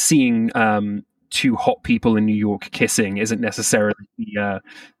seeing two hot people in New York kissing isn't necessarily the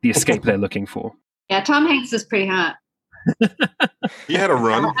escape they're looking for. Yeah, Tom Hanks is pretty hot. He had a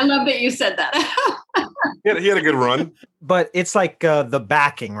run. I love that you said that. He had a good run. But it's like the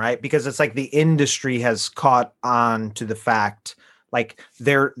backing, right? Because it's like the industry has caught on to the fact, like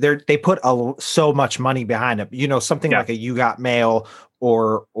they put so much money behind it. Something like a You Got Mail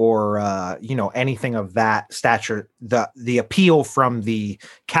or anything of that stature. The appeal from the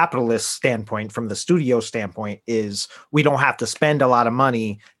capitalist standpoint, from the studio standpoint, is we don't have to spend a lot of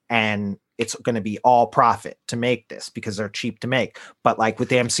money, and it's going to be all profit to make this because they're cheap to make. But like with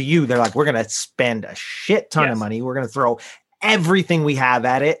the MCU, they're like, we're going to spend a shit ton of money. We're going to throw everything we have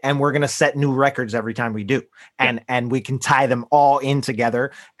at it, and we're going to set new records every time we do. And we can tie them all in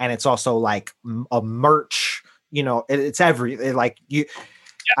together. And it's also like a merch, it's I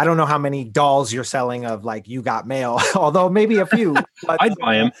don't know how many dolls you're selling of like You Got Mail, although maybe a few. But, I'd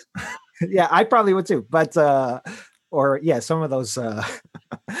buy them. Yeah, I probably would too. But some of those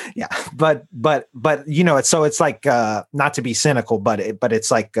but it's like not to be cynical, but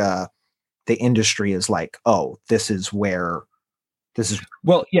it's like the industry is like, oh, this is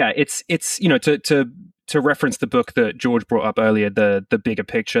well, yeah, it's to reference the book that George brought up earlier, the Bigger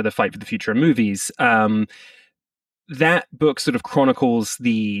Picture, The Fight for the Future of Movies. That book sort of chronicles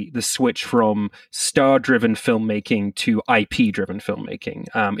the switch from star-driven filmmaking to IP-driven filmmaking,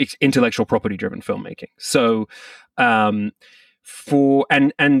 intellectual property-driven filmmaking. So, and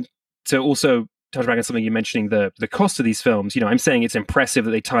to also touch back on something you're mentioning, the cost of these films, I'm saying it's impressive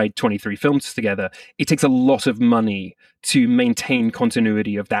that they tied 23 films together. It takes a lot of money to maintain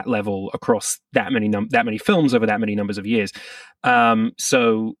continuity of that level across that many films over that many numbers of years.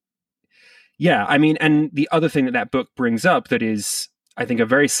 So yeah, I mean, and the other thing that book brings up that is, I think, a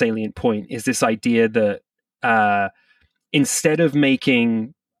very salient point is this idea that instead of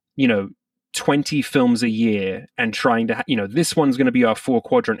making, 20 films a year and trying to, this one's going to be our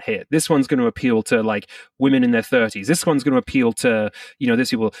 4-quadrant hit. This one's going to appeal to like women in their 30s. This one's going to appeal to, this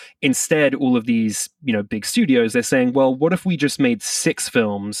people. Instead, all of these, big studios, they're saying, well, what if we just made 6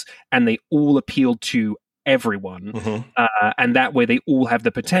 films and they all appealed to everyone? And that way they all have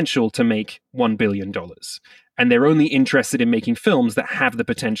the potential to make $1 billion. And they're only interested in making films that have the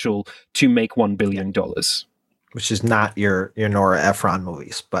potential to make $1 billion. Which is not your Nora Ephron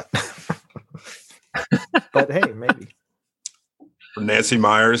movies, but but hey, maybe. Nancy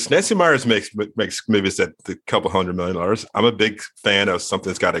Meyers makes movies that a couple $100 million. I'm a big fan of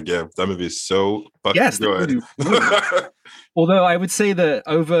Something's Gotta Give. That movie is so fucking good. Although I would say that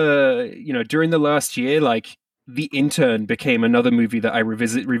over, during the last year, like The Intern became another movie that I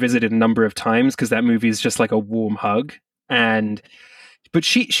revisited a number of times, because that movie is just like a warm hug. But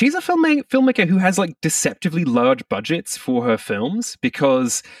she's a filmmaker who has like deceptively large budgets for her films,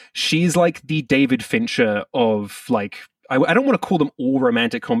 because she's like the David Fincher of like, I don't want to call them all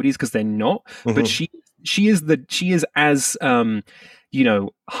romantic comedies because they're not, but she is as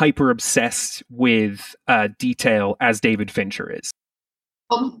hyper obsessed with detail as David Fincher is.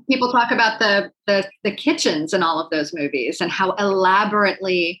 Well, people talk about the kitchens in all of those movies and how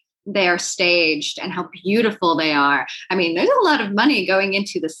elaborately they are staged and how beautiful they are. I mean, there's a lot of money going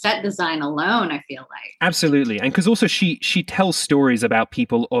into the set design alone, I feel like. Absolutely. And because also she tells stories about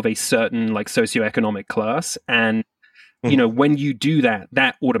people of a certain like socioeconomic class, and when you do that,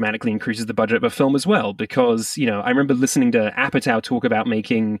 that automatically increases the budget of a film as well. Because, I remember listening to Apatow talk about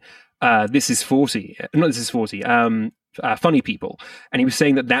making This Is 40. Funny People, and he was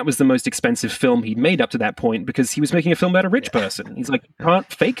saying that that was the most expensive film he'd made up to that point because he was making a film about a rich person. He's like, you can't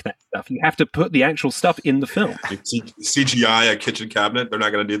fake that stuff. You have to put the actual stuff in the film. CGI a kitchen cabinet. They're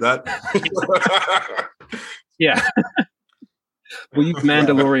not going to do that. Yeah. We'll use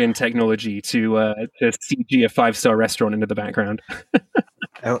Mandalorian technology to CG a 5-star restaurant into the background.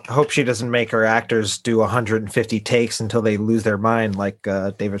 I hope she doesn't make her actors do 150 takes until they lose their mind like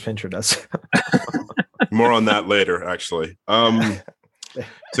David Fincher does. More on that later, actually.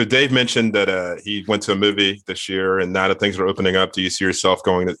 So Dave mentioned that he went to a movie this year, and now that things are opening up, do you see yourself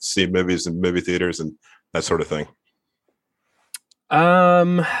going to see movies in movie theaters and that sort of thing?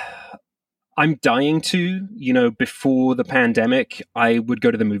 I'm dying to. Before the pandemic, I would go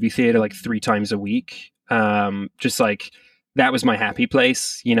to the movie theater like 3 times a week. Just like that was my happy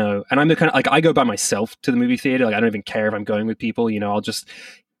place, and I'm the kind of like I go by myself to the movie theater. Like I don't even care if I'm going with people. I'll just,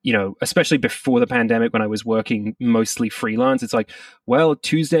 especially before the pandemic when I was working mostly freelance, it's like, well,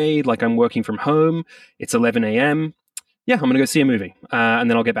 Tuesday, like I'm working from home. It's 11 a.m. Yeah, I'm going to go see a movie. And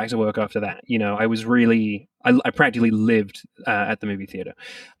then I'll get back to work after that. I was really, I practically lived at the movie theater.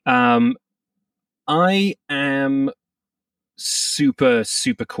 I am super,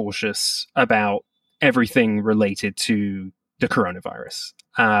 super cautious about everything related to the coronavirus.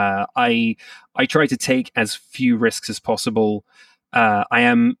 I try to take as few risks as possible. I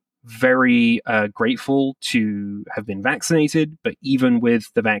am very grateful to have been vaccinated, but even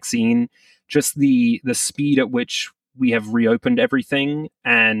with the vaccine, just the speed at which we have reopened everything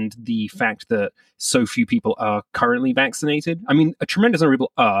and the fact that so few people are currently vaccinated. I mean, a tremendous number of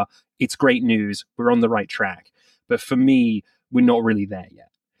people are. It's great news. We're on the right track. But for me, we're not really there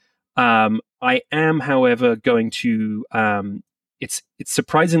yet. I am, however, going to... It's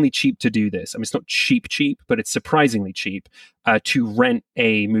surprisingly cheap to do this. I mean, it's not cheap, but it's surprisingly cheap to rent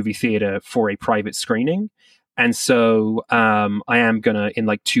a movie theater for a private screening. And so I am going to, in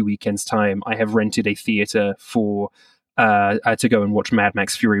like 2 weekends' time, I have rented a theater for to go and watch Mad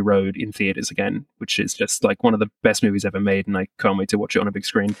Max Fury Road in theaters again, which is just like one of the best movies ever made. And I can't wait to watch it on a big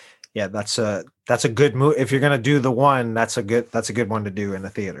screen. Yeah, that's a good move. If you're going to do the one, that's a good one to do in a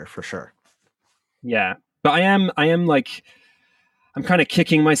theater for sure. Yeah. But I am like, I'm kind of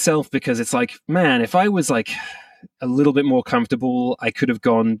kicking myself because it's like, man, if I was like a little bit more comfortable, I could have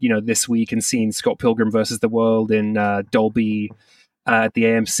gone, this week and seen Scott Pilgrim versus the World in Dolby at the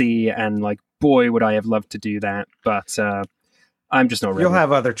AMC, and like, boy, would I have loved to do that. But I'm just not ready. You'll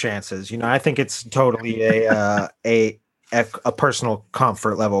have other chances. I think it's totally a personal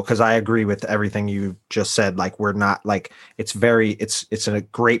comfort level, because I agree with everything you just said. Like, we're not like, it's a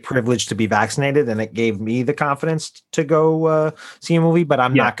great privilege to be vaccinated, and it gave me the confidence to go see a movie, but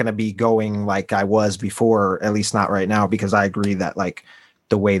I'm not going to be going like I was before, at least not right now, because I agree that like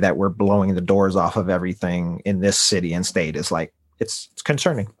the way that we're blowing the doors off of everything in this city and state is like, it's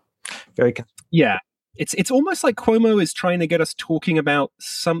concerning. Very concerning. Yeah. It's almost like Cuomo is trying to get us talking about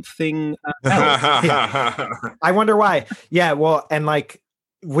something else. I wonder why. Yeah, well, and like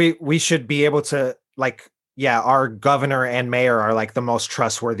we should be able to like, our governor and mayor are like the most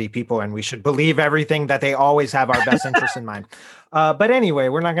trustworthy people, and we should believe everything that they always have our best interests in mind. But anyway,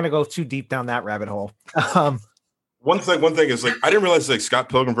 we're not going to go too deep down that rabbit hole. One thing is like, I didn't realize like Scott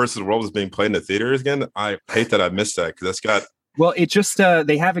Pilgrim versus the World was being played in the theaters again. I hate that I missed that, because that's got. Well, it just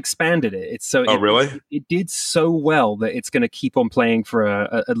they have expanded it. It's so. Oh, really? It did so well that it's going to keep on playing for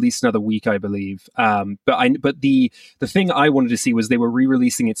at least another week, I believe. But the thing I wanted to see was they were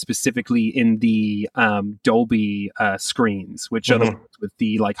re-releasing it specifically in the Dolby screens, which are the ones with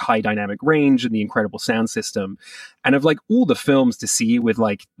the like high dynamic range and the incredible sound system. And of like all the films to see with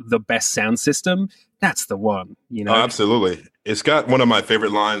like the best sound system, that's the one. Oh, absolutely. It's got one of my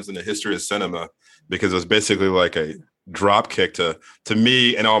favorite lines in the history of cinema, because it was basically like a drop kick to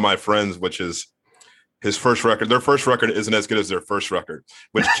me and all my friends, which is his first record. Their first record isn't as good as their first record,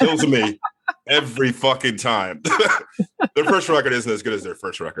 which kills me every fucking time. Their first record isn't as good as their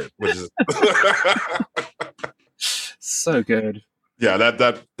first record, which is so good. Yeah,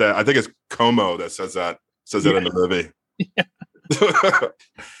 that I think it's Como that says that in the movie. Yeah.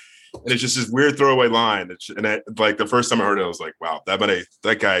 And it's just this weird throwaway line. Like the first time I heard it, I was like, wow,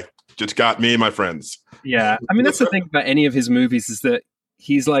 that guy just got me and my friends. Yeah. I mean, that's the thing about any of his movies, is that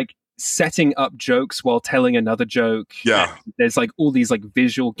he's like setting up jokes while telling another joke. Yeah. And there's like all these like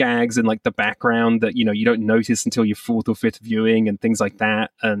visual gags in like the background that, you don't notice until your 4th or 5th viewing and things like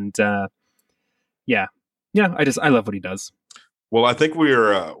that. And I love what he does. Well, I think we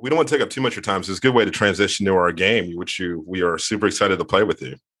don't want to take up too much of your time, so it's a good way to transition to our game, which we are super excited to play with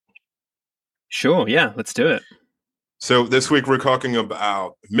you. Sure. Yeah. Let's do it. So this week we're talking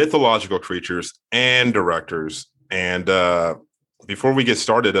about mythological creatures and directors And before we get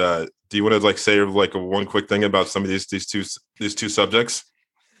started, do you want to like say like one quick thing about some of these two subjects?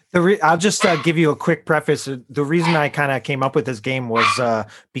 I'll just give you a quick preface. The reason I kind of came up with this game was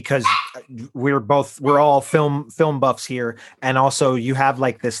because we're all film buffs here, and also you have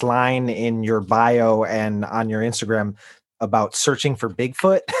like this line in your bio and on your Instagram about searching for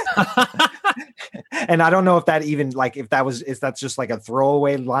Bigfoot. And I don't know if that even like if that's just like a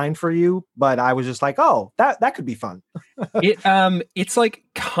throwaway line for you, but I was just like, oh, that could be fun. It's like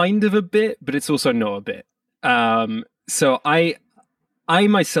kind of a bit, but it's also not a bit. So I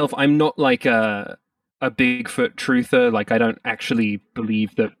myself, I'm not like a Bigfoot truther. Like I don't actually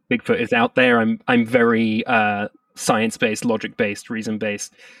believe that Bigfoot is out there. I'm very science-based, logic-based,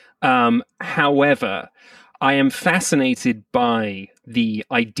 reason-based. However, I am fascinated by the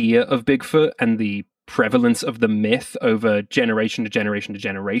idea of Bigfoot and the prevalence of the myth over generation to generation to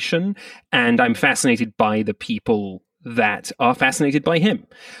generation. And I'm fascinated by the people that are fascinated by him.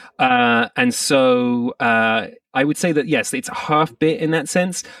 And so I would say that, yes, it's a half bit in that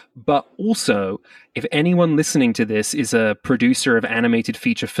sense. But also, if anyone listening to this is a producer of animated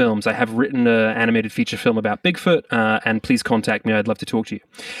feature films, I have written an animated feature film about Bigfoot, and please contact me. I'd love to talk to you.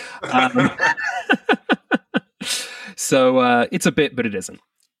 So it's a bit, but it isn't.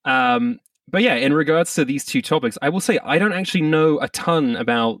 But yeah, in regards to these two topics, I will say I don't actually know a ton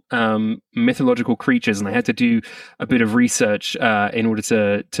about mythological creatures, and I had to do a bit of research in order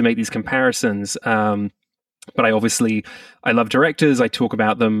to make these comparisons. But I love directors. I talk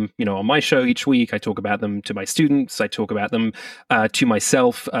about them, on my show each week. I talk about them to my students. I talk about them to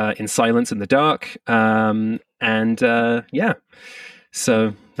myself in silence in the dark. Yeah.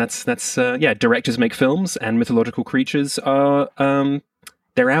 So that's directors make films, and mythological creatures are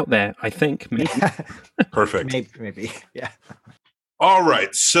they're out there, I think. Maybe. Perfect. Maybe. Yeah. All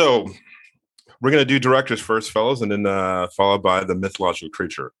right. So we're going to do directors first, fellas, and then followed by the mythological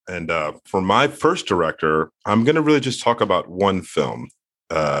creature. And for my first director, I'm going to really just talk about one film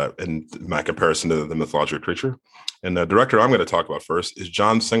in my comparison to the mythological creature. And the director I'm going to talk about first is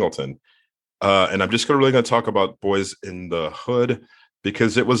John Singleton. And I'm just really going to talk about Boys in the Hood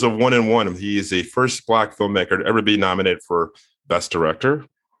because it was a 1-in-1. He is the first Black filmmaker to ever be nominated for Best Director,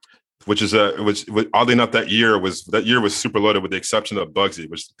 which oddly enough that year was super loaded with the exception of Bugsy,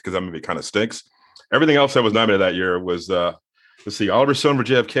 which because that movie kind of stinks. Everything else that was nominated that year was Oliver Stone for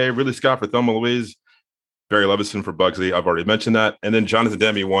JFK, Ridley Scott for Thelma and Louise, Barry Levinson for Bugsy. I've already mentioned that, and then Jonathan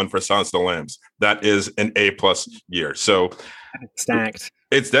Demme won for Silence of the Lambs. That is an A+ year. So stacked.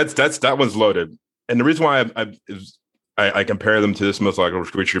 That one's loaded, and the reason why I compare them to this mythological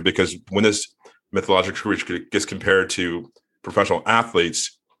creature because when this mythological creature gets compared to professional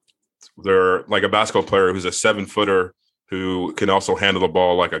athletes, they're like a basketball player who's a 7-footer who can also handle the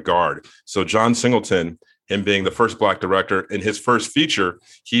ball like a guard. So John Singleton, him being the first Black director in his first feature,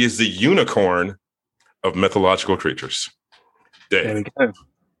 he is the unicorn of mythological creatures. Dave. There we go.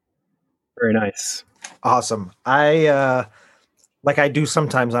 Very nice. Awesome. I like I do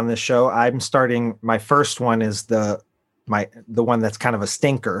sometimes on this show, I'm starting my first one is the one that's kind of a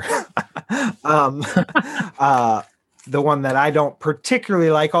stinker. The one that I don't particularly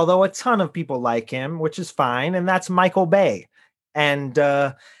like, although a ton of people like him, which is fine, and that's Michael Bay. And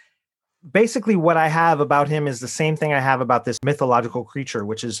basically what I have about him is the same thing I have about this mythological creature,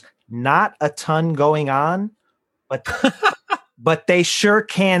 which is not a ton going on, but they sure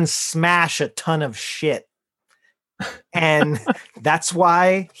can smash a ton of shit. And that's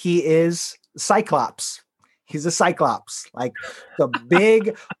why he is Cyclops. He's a Cyclops, like the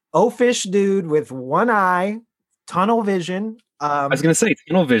big oafish dude with one eye, tunnel vision. I was going to say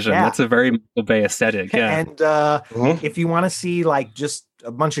tunnel vision. Yeah. That's a very Michael Bay aesthetic. Yeah. And if you want to see like just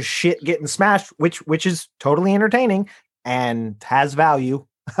a bunch of shit getting smashed, which is totally entertaining and has value,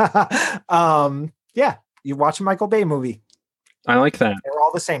 you watch a Michael Bay movie. I like that. They're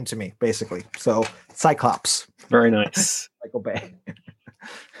all the same to me, basically. So Cyclops. Very nice. Michael Bay.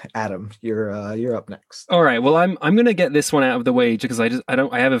 Adam, you're up next. All right. Well, I'm going to get this one out of the way because I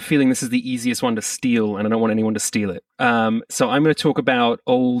have a feeling this is the easiest one to steal, and I don't want anyone to steal it. So I'm going to talk about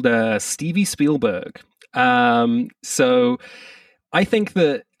old Stevie Spielberg. So I think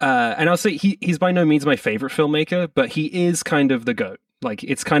that, and I'll say he's by no means my favorite filmmaker, but he is kind of the GOAT. Like,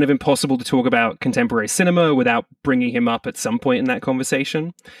 it's kind of impossible to talk about contemporary cinema without bringing him up at some point in that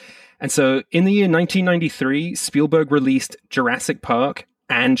conversation. And so in the year 1993, Spielberg released Jurassic Park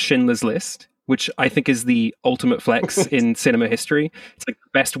and Schindler's List, which I think is the ultimate flex in cinema history. It's like the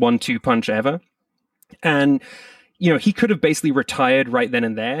best 1-2 punch ever. And, he could have basically retired right then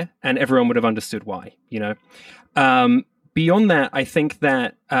and there, and everyone would have understood why, Beyond that, I think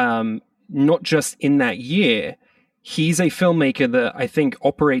that not just in that year, he's a filmmaker that I think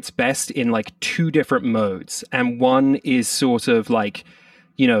operates best in like two different modes. And one is sort of like,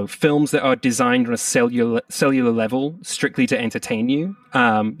 you know, films that are designed on a cellular level strictly to entertain you.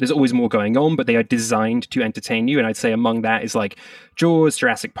 There's always more going on, but they are designed to entertain you. And I'd say among that is like Jaws,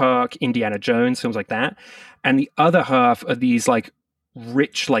 Jurassic Park, Indiana Jones, films like that. And the other half are these like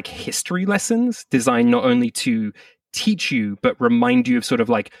rich like history lessons designed not only to teach you, but remind you of sort of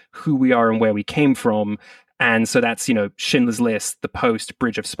like who we are and where we came from. And so that's, you know, Schindler's List, The Post,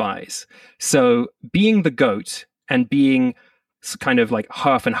 Bridge of Spies. So being the GOAT and being kind of like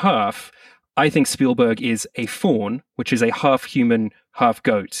half and half, I think Spielberg is a faun, which is a half human, half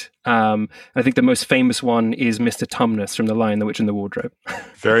goat. I think the most famous one is Mr. Tumnus from The Lion, the Witch, and the Wardrobe.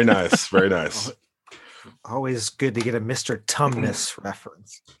 Very nice. Very nice. Always good to get a Mr. Tumnus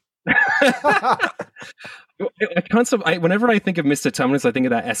reference. I can't stop. Whenever I think of Mr. Tumnus, I think of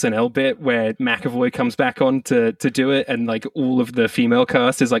that SNL bit where McAvoy comes back on to do it, and like all of the female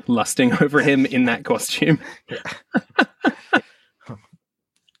cast is like lusting over him in that costume.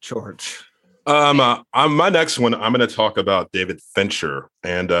 George. On my next one, I'm going to talk about David Fincher,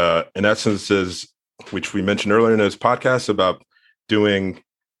 and in essence, is which we mentioned earlier in this podcast about doing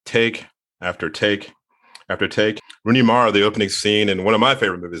take after take after take. Rooney Mara, the opening scene in one of my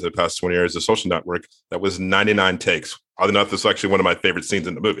favorite movies of the past 20 years, The Social Network, that was 99 takes. Oddly enough, this is actually one of my favorite scenes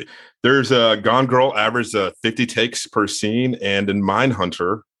in the movie. There's Gone Girl averaged 50 takes per scene, and in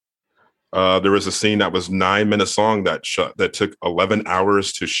Mindhunter, there was a scene that was 9 minutes long that took 11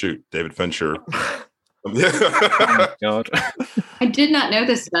 hours to shoot. David Fincher. Oh my God. I did not know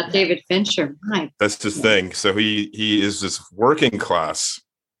this about David Fincher. That's his thing. So he is this working class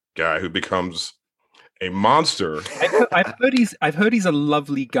guy who becomes a monster. I've heard he's a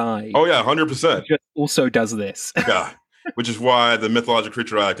lovely guy. Oh yeah, 100%. Just also does this. Yeah, which is why the mythological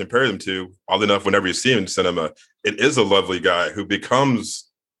creature I compare him to, oddly enough, whenever you see him in cinema, it is a lovely guy who becomes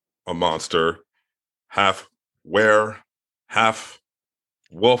a monster, half were, half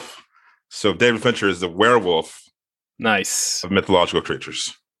wolf. So David Fincher is the werewolf. Nice. Of mythological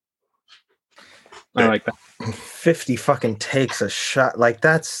creatures. I like that. 50 fucking takes a shot. Like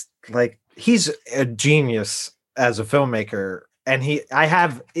that's like he's a genius as a filmmaker. And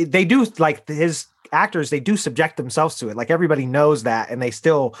they do like his actors, they do subject themselves to it. Like everybody knows that and they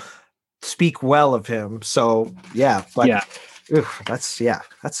still speak well of him. So yeah, but yeah. That's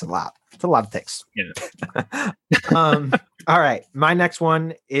a lot. It's a lot of takes. Yeah. All right. My next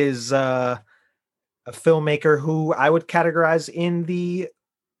one is a filmmaker who I would categorize in the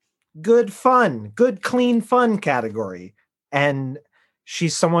good, clean fun category. And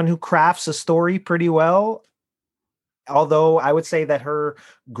she's someone who crafts a story pretty well. Although I would say that her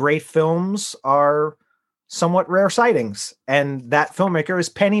great films are somewhat rare sightings. And that filmmaker is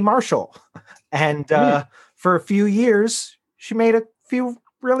Penny Marshall. And for a few years, she made a few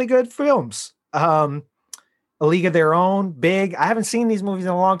really good films. A League of Their Own, Big. I haven't seen these movies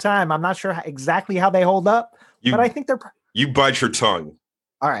in a long time. I'm not sure exactly how they hold up, but I think they're... You bite your tongue.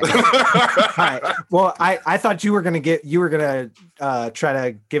 All right. All right. Well, I thought you were going to try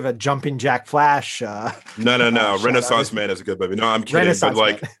to give a Jumping Jack Flash. No. Renaissance Man is a good movie. No, I'm kidding. But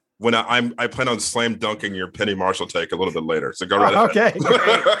like... When I plan on slam dunking your Penny Marshall take a little bit later, so go right ahead. Okay,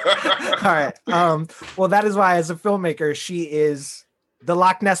 all right. Well, that is why, as a filmmaker, she is the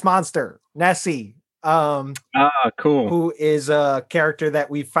Loch Ness Monster, Nessie. Cool. Who is a character that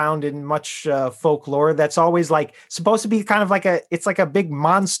we found in much folklore. That's always like supposed to be kind of like it's like a big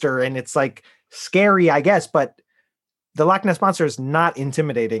monster, and it's like scary, I guess, but the Loch Ness Monster is not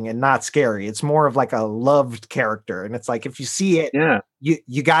intimidating and not scary. It's more of like a loved character. And it's like, if you see it,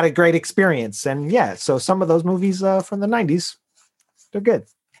 you got a great experience. And yeah, so some of those movies from the 90s, they're good.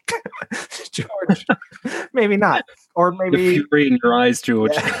 George, maybe not. Or maybe the fury in your eyes,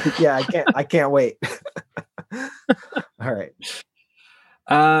 George. Yeah, I can't wait. All right.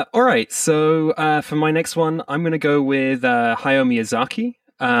 All right. So for my next one, I'm going to go with Hayao Miyazaki.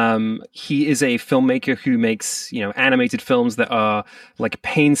 He is a filmmaker who makes, animated films that are like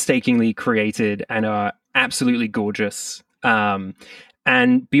painstakingly created and are absolutely gorgeous.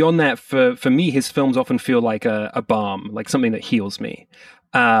 And beyond that, for me, his films often feel like a balm, like something that heals me.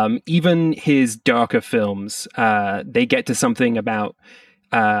 Even his darker films, they get to something about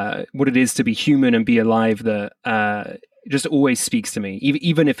what it is to be human and be alive that just always speaks to me.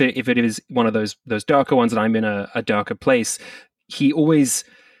 Even if it is one of those darker ones and I'm in a darker place, he always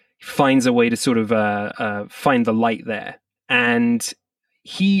finds a way to sort of find the light there. And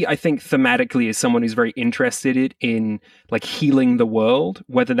he, I think, thematically is someone who's very interested in like healing the world,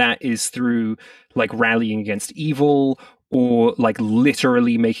 whether that is through like rallying against evil or like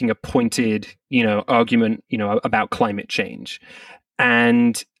literally making a pointed, argument, about climate change.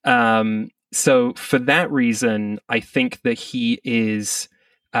 And so for that reason, I think that he is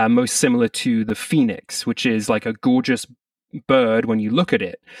most similar to the phoenix, which is like a gorgeous bird when you look at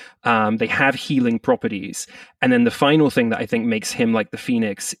it. They have healing properties. And then the final thing that I think makes him like the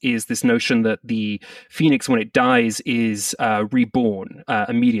phoenix is this notion that the phoenix, when it dies, is reborn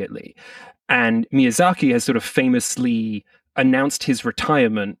immediately. And Miyazaki has sort of famously announced his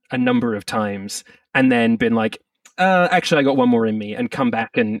retirement a number of times and then been like, actually, I got one more in me, and come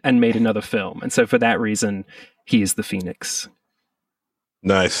back and made another film. And so for that reason, he is the phoenix.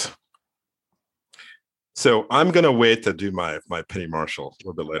 Nice. So I'm gonna wait to do my Penny Marshall a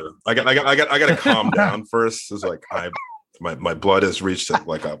little bit later. I got to calm down first. It's like my blood has reached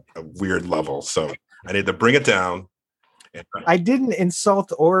like a weird level, so I need to bring it down. I didn't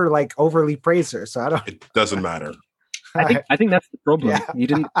insult or like overly praise her, so I don't. It doesn't matter. I think that's the problem. Yeah. You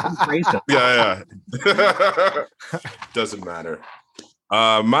didn't praise her. Yeah. Doesn't matter.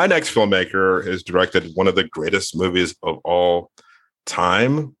 My next filmmaker has directed one of the greatest movies of all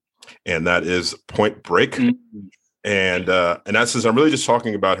time, and that is Point Break. Mm-hmm. And in essence, I'm really just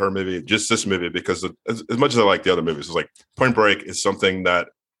talking about her movie, just this movie, because as much as I like the other movies, it's like Point Break is something that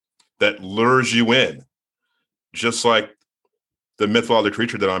lures you in, just like the mythological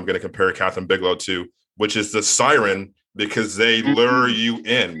creature that I'm going to compare Kathryn Bigelow to, which is the siren, because they lure you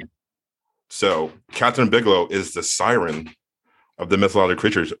in. So Kathryn Bigelow is the siren of the mythological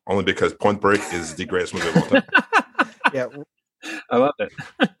creatures, only because Point Break is the greatest movie of all time. Yeah, I love it.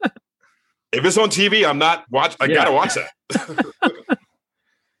 If it's on TV, I'm not watch. I gotta watch that.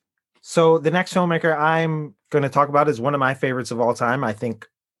 So the next filmmaker I'm going to talk about is one of my favorites of all time. I think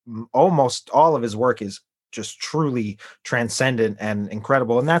almost all of his work is just truly transcendent and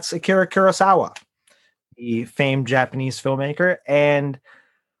incredible, and that's Akira Kurosawa, the famed Japanese filmmaker. And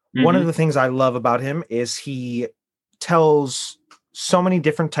one of the things I love about him is he tells so many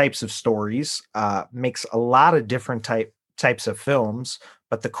different types of stories, makes a lot of different types of films,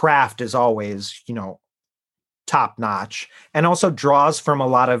 but the craft is always, top notch, and also draws from a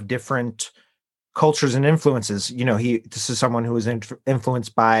lot of different cultures and influences. This is someone who was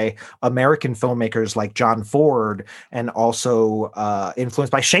influenced by American filmmakers like John Ford, and also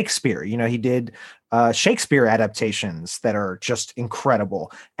influenced by Shakespeare. He did Shakespeare adaptations that are just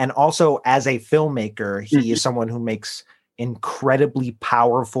incredible. And also as a filmmaker, he is someone who makes incredibly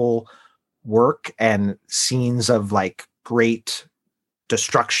powerful work and scenes of like great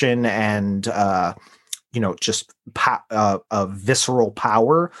destruction and just visceral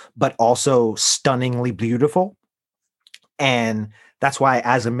power, but also stunningly beautiful. And that's why,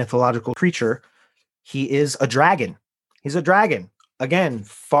 as a mythological creature, he is a dragon. He's a dragon, again,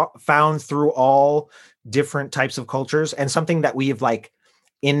 found through all different types of cultures, and something that we've like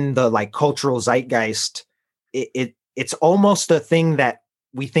in the like cultural zeitgeist. It's almost a thing that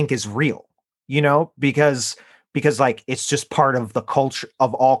we think is real, because like it's just part of the culture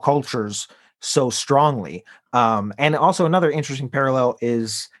of all cultures so strongly. And also another interesting parallel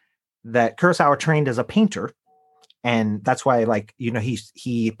is that Kurosawa trained as a painter, and that's why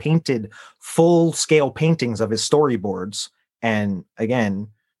he painted full scale paintings of his storyboards. And again,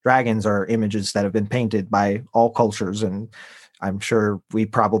 dragons are images that have been painted by all cultures, and I'm sure we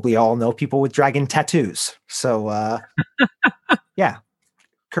probably all know people with dragon tattoos. So yeah,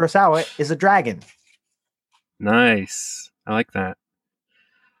 Kurosawa is a dragon. Nice. I like that.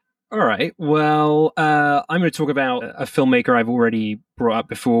 All right. Well, I'm going to talk about a filmmaker I've already brought up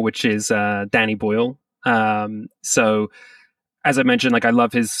before, which is Danny Boyle. So, as I mentioned, I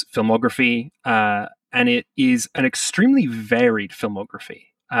love his filmography, and it is an extremely varied filmography.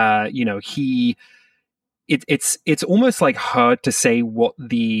 It's almost like hard to say what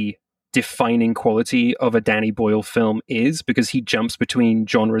the defining quality of a Danny Boyle film is, because he jumps between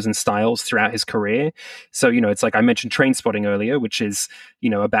genres and styles throughout his career. So, it's like I mentioned Trainspotting earlier, which is,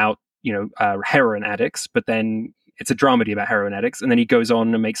 about, heroin addicts, but then it's a dramedy about heroin addicts. And then he goes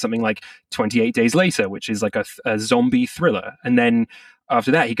on and makes something like 28 Days Later, which is like a zombie thriller. And then after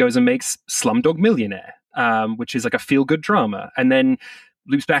that, he goes and makes Slumdog Millionaire, which is like a feel-good drama. And then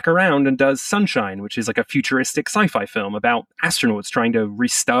loops back around and does Sunshine, which is like a futuristic sci-fi film about astronauts trying to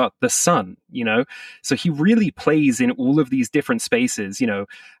restart the sun, So he really plays in all of these different spaces,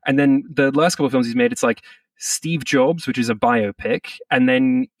 And then the last couple of films he's made, it's like Steve Jobs, which is a biopic. And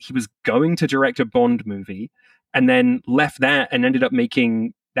then he was going to direct a Bond movie and then left that and ended up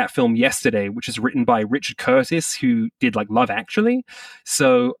making that film Yesterday, which is written by Richard Curtis, who did like Love Actually.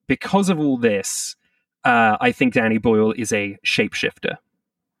 So because of all this, I think Danny Boyle is a shapeshifter.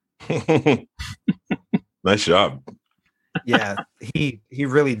 Nice job. Yeah, he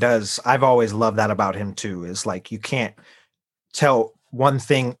really does. I've always loved that about him too. Is like you can't tell one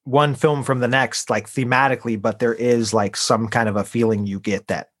film from the next, like thematically, but there is like some kind of a feeling you get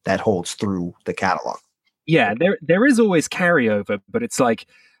that holds through the catalog. Yeah, there is always carryover, but it's like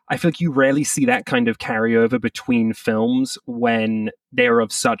I feel like you rarely see that kind of carryover between films when they're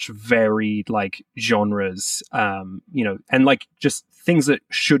of such varied like genres, and like just things that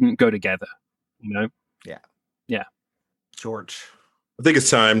shouldn't go together, you know? Yeah. Yeah. George. I think it's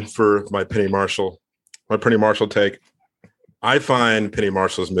time for my Penny Marshall take. I find Penny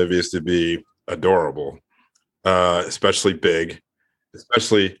Marshall's movies to be adorable, especially Big,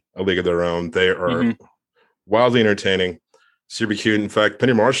 especially A League of Their Own. They are wildly entertaining, super cute. In fact,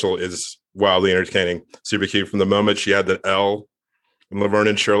 Penny Marshall is wildly entertaining, super cute from the moment she had the L and Laverne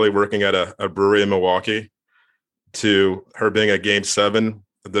and Shirley working at a brewery in Milwaukee to her being at Game 7,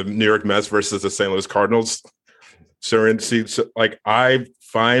 the New York Mets versus the St. Louis Cardinals. So I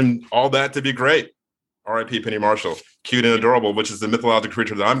find all that to be great. R.I.P. Penny Marshall, cute and adorable, which is the mythological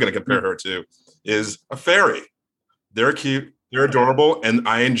creature that I'm going to compare her to, is a fairy. They're cute, they're adorable, and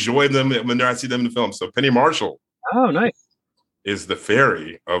I enjoy them when I see them in the film. So Penny Marshall, nice, is the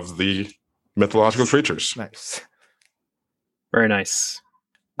fairy of the mythological creatures. Nice, very nice.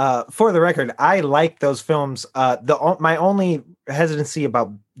 For the record, I like those films. My only hesitancy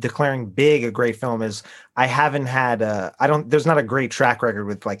about declaring Big a great film is I haven't had there's not a great track record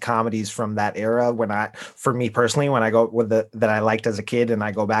with like comedies from that era for me personally, when I go with that I liked as a kid and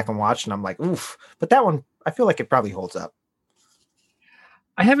I go back and watch and I'm like, oof, but that one, I feel like it probably holds up.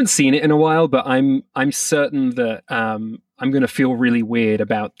 I haven't seen it in a while, but I'm certain that I'm going to feel really weird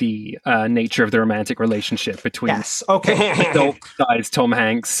about the nature of the romantic relationship between adult guys Tom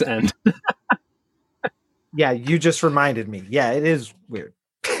Hanks and yeah, you just reminded me. Yeah, it is weird.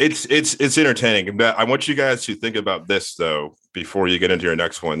 It's entertaining. But I want you guys to think about this though before you get into your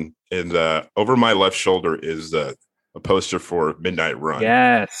next one. And over my left shoulder is a poster for Midnight Run.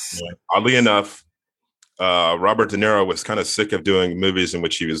 Yes. And oddly enough, Robert De Niro was kind of sick of doing movies in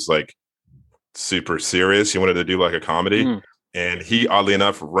which he was like super serious. He wanted to do like a comedy. And he, oddly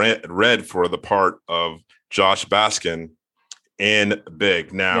enough, read for the part of Josh Baskin in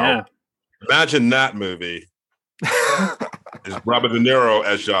Big. Now, imagine that movie is Robert De Niro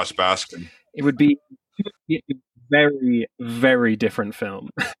as Josh Baskin. It would be a very, very different film.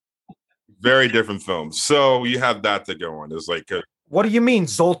 Very different film. So you have that to go on. It's like, what do you mean,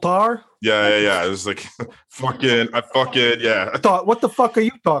 Zoltar? Yeah. It was like, yeah. What the fuck are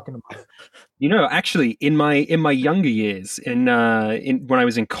you talking about? You know, actually, in my younger years, in when I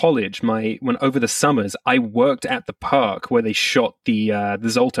was in college, when over the summers, I worked at the park where they shot the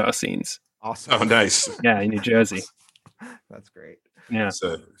Zoltar scenes. Awesome. Oh, nice. Yeah, in New Jersey. That's great. Yeah.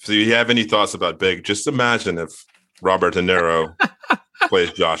 So you have any thoughts about Big? Just imagine if Robert De Niro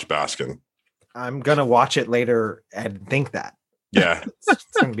plays Josh Baskin. I'm gonna watch it later and think that. Yeah, it's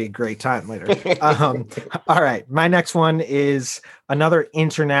gonna be a great time later. All right, my next one is another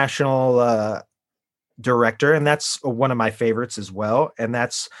international director, and that's one of my favorites as well, and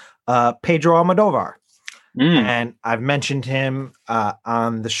that's Pedro Almodovar. And I've mentioned him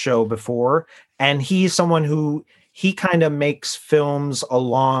on the show before, and he's someone who he kind of makes films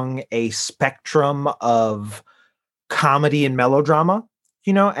along a spectrum of comedy and melodrama,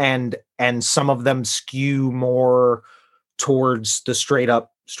 you know, and some of them skew more towards the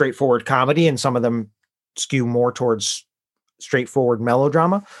straightforward comedy, and some of them skew more towards straightforward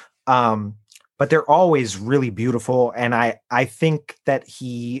melodrama. But they're always really beautiful. And I think that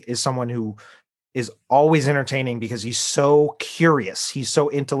he is someone who is always entertaining because he's so curious. He's so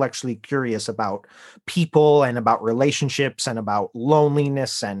intellectually curious about people and about relationships and about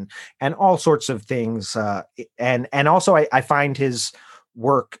loneliness and all sorts of things. And also I find his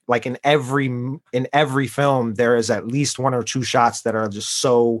work, like in every film, there is at least one or two shots that are just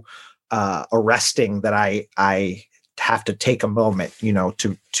so arresting that I have to take a moment, you know,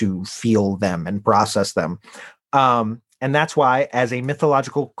 to feel them and process them. And that's why, as a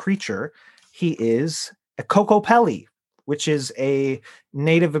mythological creature, he is a Kokopelli, which is a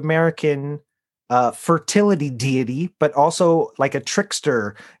Native American fertility deity, but also like a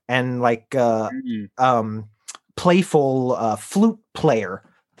trickster and like playful flute player,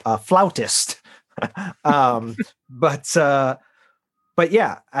 flautist. But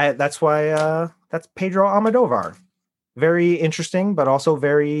yeah, that's why that's Pedro Almodovar. Very interesting, but also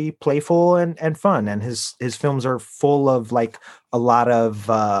very playful and fun. And his films are full of like a lot of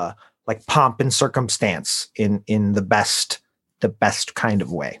like pomp and circumstance in the best kind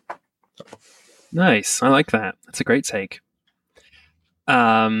of way. Nice. I like that. That's a great take.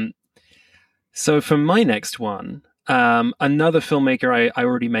 So for my next one, Another filmmaker I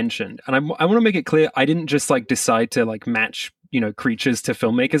already mentioned, and I want to make it clear, I didn't just like decide to like match creatures to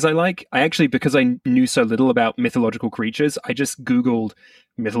filmmakers I like. I actually, because I knew so little about mythological creatures, I just Googled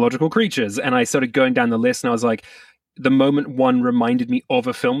mythological creatures and I started going down the list, and I was like, the moment one reminded me of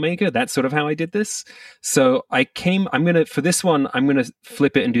a filmmaker, that's sort of how I did this. So for this one, I'm gonna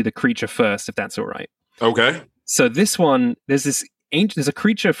flip it and do the creature first, if that's all right. Okay. So this one, there's a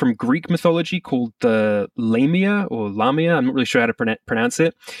creature from Greek mythology called the Lamia or Lamia. I'm not really sure how to pronounce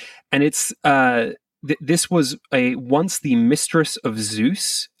it. And it's this was once the mistress of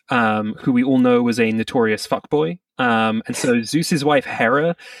Zeus, who we all know was a notorious fuckboy. And so Zeus's wife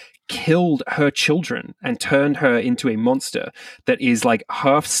Hera killed her children and turned her into a monster that is like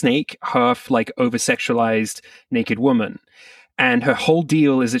half snake, half like over-sexualized naked woman. And her whole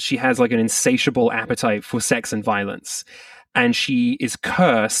deal is that she has like an insatiable appetite for sex and violence. And she is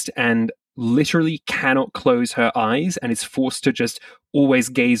cursed and literally cannot close her eyes and is forced to just always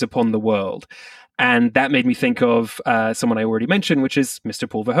gaze upon the world. And that made me think of someone I already mentioned, which is Mr.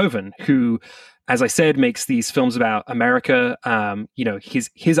 Paul Verhoeven, who, as I said, makes these films about America.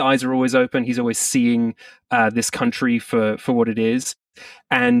 His eyes are always open. He's always seeing this country for what it is.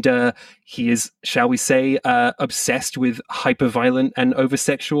 And he is, shall we say, obsessed with hyper-violent and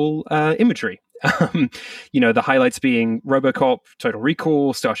over-sexual imagery. The highlights being RoboCop, Total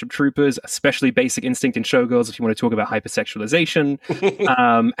Recall, Starship Troopers, especially Basic Instinct and Showgirls, if you want to talk about hypersexualization.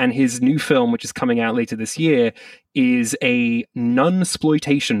 And his new film, which is coming out later this year, is a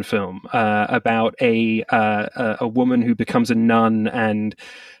nun-sploitation film about a woman who becomes a nun and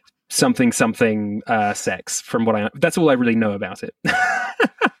something sex. That's all I really know about it.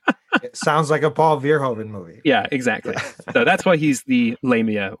 It sounds like a Paul Verhoeven movie. Yeah, exactly. So that's why he's the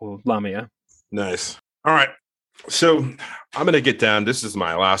Lamia or Lamia. Nice. All right. So I'm going to get down. This is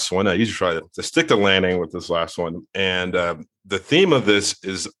my last one. I usually try to stick the landing with this last one. And the theme of this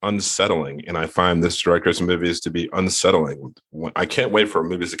is unsettling. And I find this director's movies to be unsettling. I can't wait for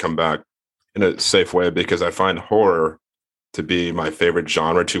movies to come back in a safe way, because I find horror to be my favorite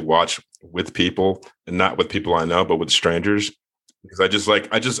genre to watch with people, and not with people I know, but with strangers. Because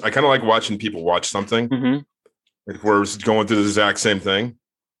I kind of like watching people watch something. Mm-hmm. If we're going through the exact same thing.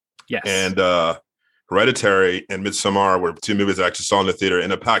 Yes. And Hereditary and Midsommar were two movies I actually saw in the theater,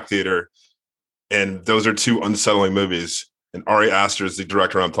 in a packed theater. And those are two unsettling movies. And Ari Aster is the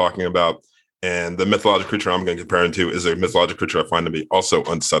director I'm talking about. And the mythological creature I'm going to compare him to is a mythological creature I find to be also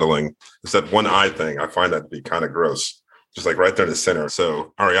unsettling. It's that one eye thing. I find that to be kind of gross, just like right there in the center.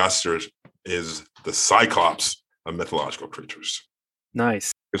 So Ari Aster is the Cyclops of mythological creatures.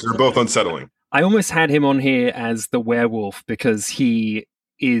 Nice. Because they're both unsettling. I almost had him on here as the werewolf because he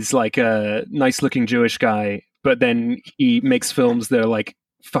is like a nice looking Jewish guy, but then he makes films that are like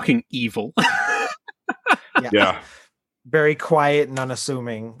fucking evil. Yeah. Very quiet and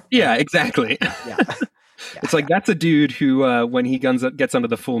unassuming. Yeah, exactly. Yeah. It's like, that's a dude who, when he gets under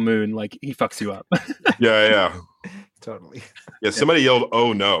the full moon, like he fucks you up. Yeah. Totally. Yeah, somebody yelled,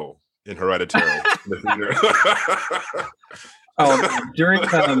 "Oh no," in Hereditary. During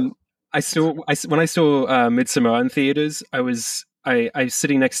when I saw Midsommar in theaters, I was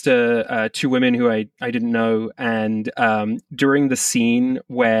sitting next to two women who I didn't know, and during the scene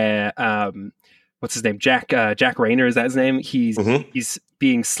where what's his name, Jack Rayner, is that his name? He's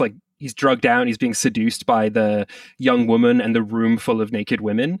being like, he's drugged out and he's being seduced by the young woman and the room full of naked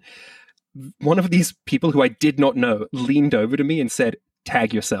women. One of these people who I did not know leaned over to me and said,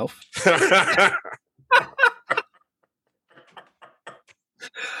 "Tag yourself."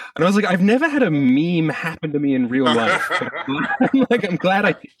 And I was like, I've never had a meme happen to me in real life. I'm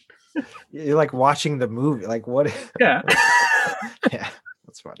glad You're like watching the movie. Like, what? Yeah. Yeah,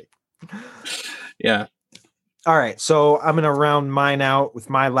 that's funny. Yeah. All right. So I'm going to round mine out with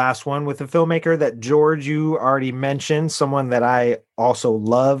my last one with a filmmaker that, George, you already mentioned, someone that I also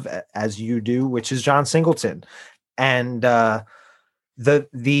love as you do, which is John Singleton. And the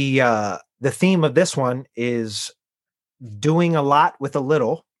theme of this one is doing a lot with a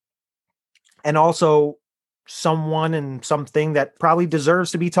little, and also someone and something that probably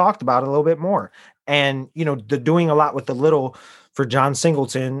deserves to be talked about a little bit more. And, the doing a lot with a little for John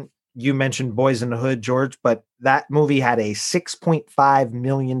Singleton, you mentioned Boys in the Hood, George, but that movie had a $6.5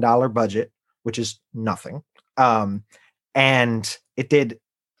 million budget, which is nothing. And it did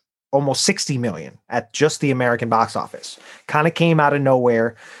almost 60 million at just the American box office. Kind of came out of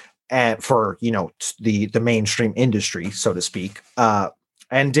nowhere for, the mainstream industry, so to speak,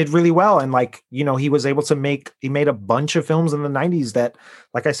 and did really well. And he was able to made a bunch of films in the 90s that,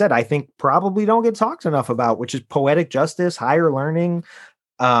 like I said, I think probably don't get talked enough about, which is Poetic Justice, Higher Learning,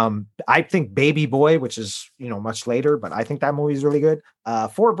 I think Baby Boy, which is, much later, but I think that movie is really good.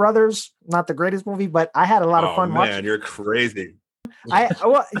 Four Brothers, not the greatest movie, but I had a lot of fun watching. Man, you're crazy.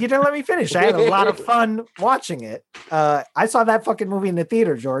 Well, you didn't let me finish. I had a lot of fun watching it. I saw that fucking movie in the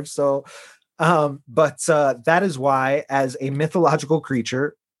theater, George. So, but that is why, as a mythological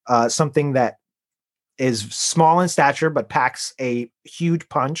creature, something that is small in stature but packs a huge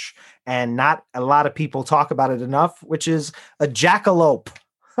punch, and not a lot of people talk about it enough, which is a jackalope,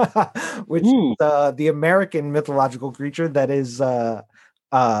 which is the American mythological creature that is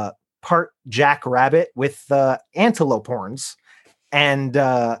part jackrabbit with antelope horns. And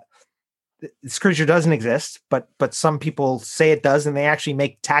this creature doesn't exist, but some people say it does, and they actually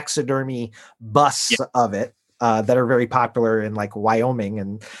make taxidermy busts of it that are very popular in like Wyoming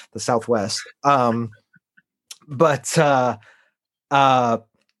and the Southwest. But the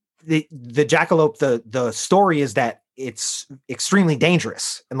jackalope, the story is that it's extremely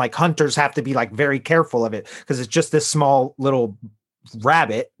dangerous, and like hunters have to be like very careful of it because it's just this small little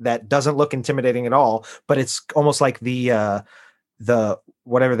rabbit that doesn't look intimidating at all, but it's almost like the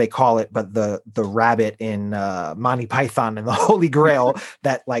whatever they call it, but the rabbit in Monty Python and the Holy Grail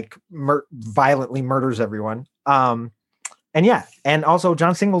that like violently murders everyone. And also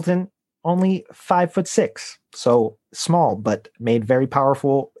John Singleton, only 5'6", so small, but made very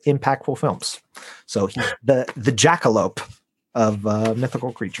powerful, impactful films. So he's the jackalope of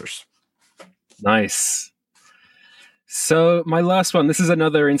mythical creatures. Nice. So my last one, this is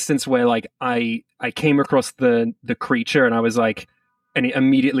another instance where like I came across the creature and I was like, and it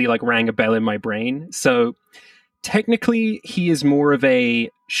immediately like rang a bell in my brain. So technically he is more of a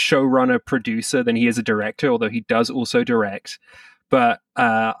showrunner producer than he is a director, although he does also direct. But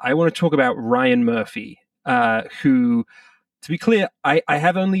I want to talk about Ryan Murphy, who, to be clear, I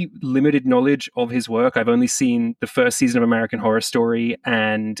have only limited knowledge of his work. I've only seen the first season of American Horror Story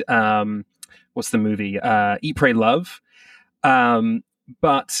and what's the movie? Eat, Pray, Love.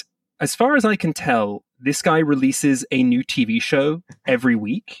 But as far as I can tell, this guy releases a new TV show every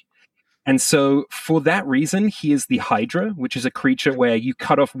week. And so for that reason, he is the Hydra, which is a creature where you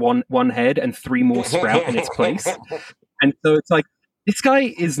cut off one head and three more sprout in its place. And so it's like, this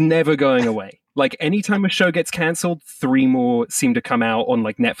guy is never going away. Like anytime a show gets canceled, three more seem to come out on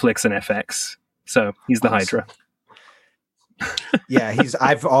like Netflix and FX. So he's the Hydra. Yeah,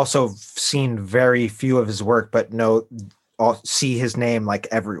 I've also seen very few of his work, but see his name like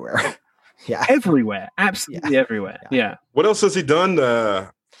everywhere. Yeah, everywhere, absolutely everywhere. Yeah. What else has he done?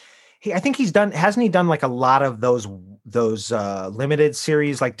 I think hasn't he done like a lot of those limited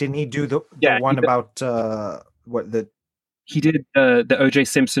series? Like, didn't he do the one about He did the O.J.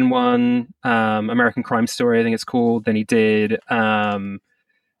 Simpson one, American Crime Story, I think it's called. Then he did,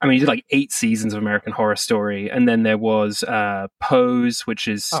 he did like 8 seasons of American Horror Story. And then there was Pose, which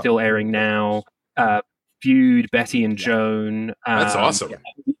is still airing now. Feud, Betty and Joan. That's awesome.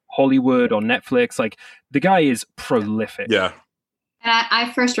 Hollywood on Netflix. Like, the guy is prolific. Yeah. And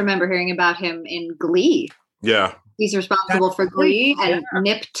I first remember hearing about him in Glee. Yeah. He's responsible for Glee and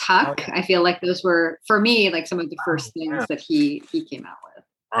Nip Tuck. I feel like those were, for me, like some of the first things that he came out with.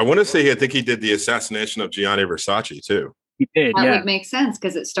 I want to say, I think he did the assassination of Gianni Versace too. He did. That would make sense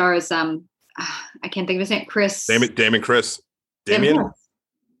because it stars I can't think of his name. Chris. Darren Criss.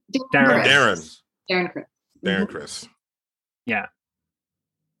 Yeah.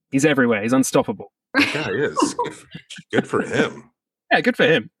 He's everywhere. He's unstoppable. That guy is. Good for him. Yeah, good for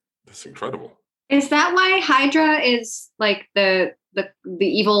him. That's incredible. Is that why Hydra is like the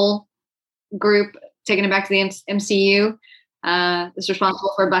evil group taking it back to the MCU? Is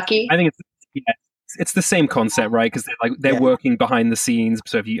responsible for Bucky? I think it's the same concept, right? Because they're working behind the scenes.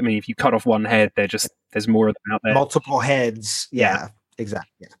 So if you cut off one head, there's more of them out there. Multiple heads. Yeah. Exactly.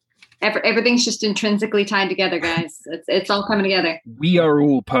 Yeah. Everything's just intrinsically tied together, guys. It's all coming together. We are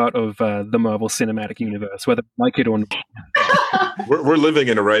all part of the Marvel Cinematic Universe, whether we like it or not. We're living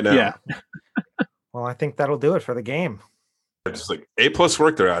in it right now. Yeah. Well, I think that'll do it for the game. Just like A+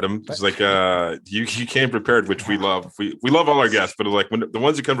 work there, Adam. It's like you came prepared, which we love. We love all our guests, but like when the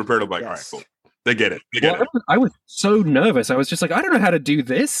ones who come prepared, I'm like, all right, cool. They get it. I was so nervous. I was just like, I don't know how to do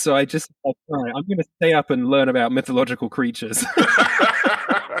this, so I just all right, I'm going to stay up and learn about mythological creatures.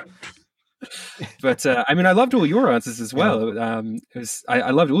 But I loved all your answers as well.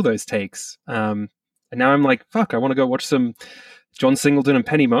 I loved all those takes. And now I'm like, fuck, I want to go watch some John Singleton and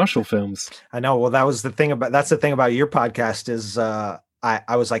Penny Marshall films. I know. Well, that's the thing about your podcast is I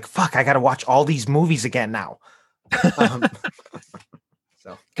was like, fuck, I got to watch all these movies again now.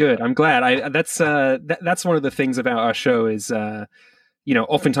 So good. I'm glad. That's one of the things about our show is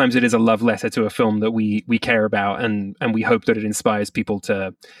oftentimes it is a love letter to a film that we care about, and we hope that it inspires people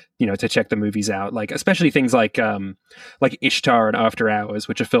to, to check the movies out. Like, especially things like Ishtar and After Hours,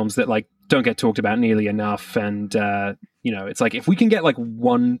 which are films that like don't get talked about nearly enough. And, it's like, if we can get like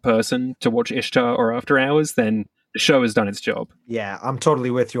one person to watch Ishtar or After Hours, then the show has done its job. Yeah, I'm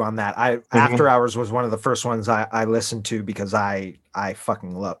totally with you on that. After Hours was one of the first ones I listened to because I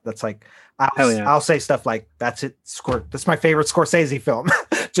fucking love. That's like I'll say stuff like that's it. That's my favorite Scorsese film,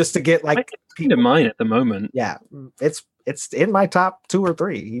 just to get like into mine at the moment. Yeah, it's in my top 2 or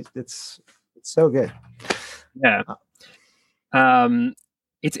 3. It's so good. Yeah.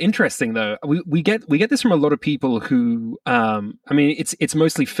 It's interesting though. We get this from a lot of people who, it's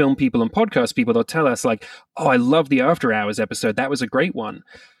mostly film people and podcast people. They'll tell us like, "Oh, I love the After Hours episode. That was a great one."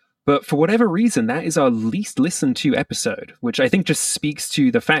 But for whatever reason, that is our least listened to episode, which I think just speaks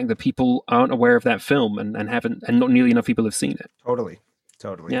to the fact that people aren't aware of that film and not nearly enough people have seen it. Totally.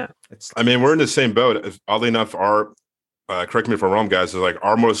 Yeah. We're in the same boat. Oddly enough, our correct me if I'm wrong, guys, is like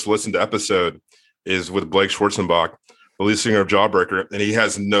our most listened episode is with Blake Schwarzenbach, the lead singer of Jawbreaker, and he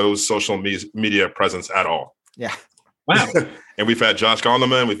has no social media presence at all. Yeah. Wow. And we've had Josh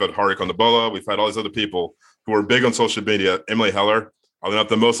Gondelman, we've had Hari Kondabolu, we've had all these other people who are big on social media. Emily Heller, oddly enough,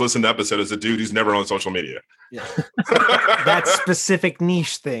 the most listened episode is a dude who's never on social media. Yeah. That specific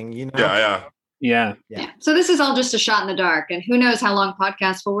niche thing, Yeah. So this is all just a shot in the dark, and who knows how long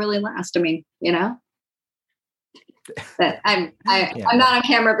podcasts will really last. I mean, But I'm not on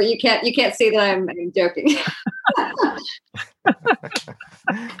camera, but you can't see that I'm joking.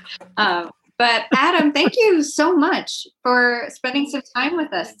 But Adam, thank you so much for spending some time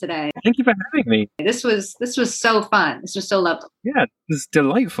with us today. Thank you for having me. This was so fun. This was so lovely. Yeah, it was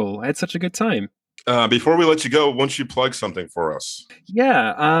delightful. I had such a good time. Before we let you go, why don't you plug something for us?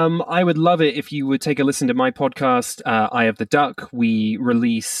 Yeah, I would love it if you would take a listen to my podcast, Eye of the Duck. We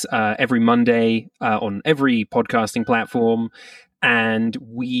release every Monday on every podcasting platform, and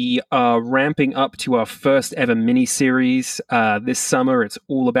we are ramping up to our first ever mini-series this summer. It's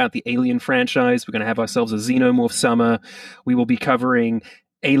all about the Alien franchise. We're going to have ourselves a Xenomorph summer. We will be covering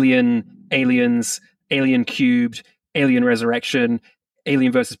Alien, Aliens, Alien Cubed, Alien Resurrection,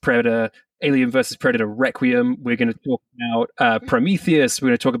 Alien vs. Predator, Alien vs. Predator Requiem. We're going to talk about Prometheus. We're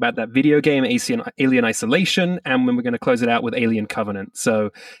going to talk about that video game, Alien Isolation, and then we're going to close it out with Alien Covenant. So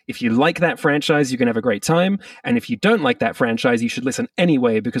if you like that franchise, you're going to have a great time. And if you don't like that franchise, you should listen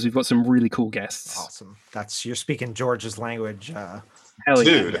anyway, because we've got some really cool guests. Awesome. You're speaking George's language. Hell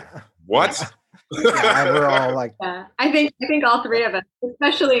dude, yeah. What? Yeah, we're all like, I think all three of us,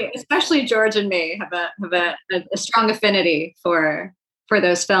 especially George and me, have a strong affinity for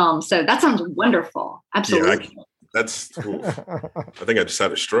those films. So that sounds wonderful. Absolutely. Yeah, I think I just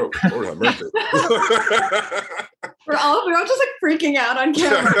had a stroke. Lord have mercy. We're all just like freaking out on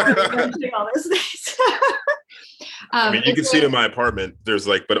camera. All those things. You can see it in my apartment. There's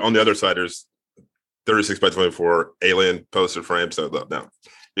but on the other side, there's 36 by 24 Alien poster frames. So no.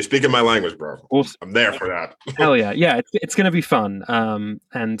 You're speaking my language, bro. Awesome. I'm there for that. Hell yeah. Yeah, it's going to be fun.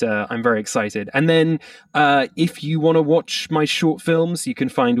 And I'm very excited. And then if you want to watch my short films, you can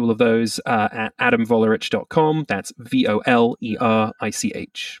find all of those at adamvolerich.com. That's VOLERICH.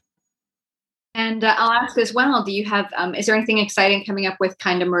 And I'll ask as well, do you have, is there anything exciting coming up with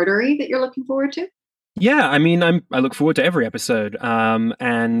Kinda Murdery that you're looking forward to? Yeah, I look forward to every episode,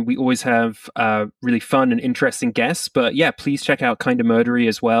 and we always have really fun and interesting guests. But yeah, please check out Kinda Murdery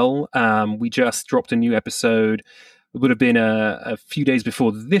as well. We just dropped a new episode. It would have been a few days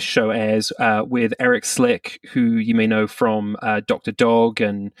before this show airs, with Eric Slick, who you may know from Dr. Dog,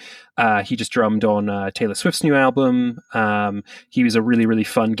 and he just drummed on Taylor Swift's new album. He was a really, really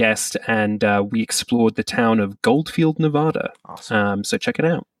fun guest, and we explored the town of Goldfield, Nevada. Awesome. So check it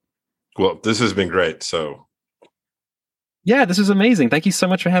out. Well, this has been great. So, yeah, this was amazing. Thank you so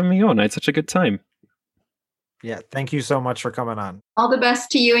much for having me on. I had such a good time. Yeah, thank you so much for coming on. All the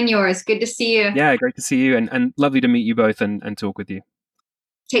best to you and yours. Good to see you. Yeah, great to see you, and lovely to meet you both and talk with you.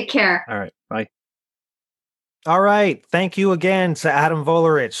 Take care. All right, bye. All right. Thank you again to Adam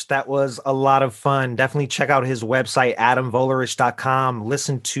Volerich. That was a lot of fun. Definitely check out his website, adamvolerich.com.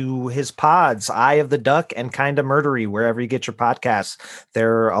 Listen to his pods, Eye of the Duck and Kinda Murdery, wherever you get your podcasts.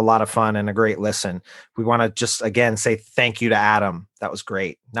 They're a lot of fun and a great listen. We want to just, again, say thank you to Adam. That was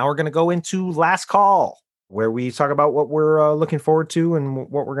great. Now we're going to go into Last Call, where we talk about what we're looking forward to and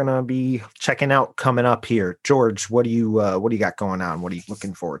what we're going to be checking out coming up here. George, what do you got going on? What are you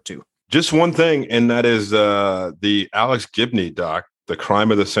looking forward to? Just one thing, and that is the Alex Gibney doc, The Crime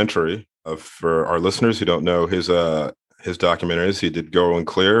of the Century. For our listeners who don't know, his his documentaries. He did Go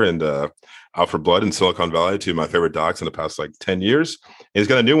Clear and Out for Blood in Silicon Valley, two of my favorite docs in the past like 10 years. He's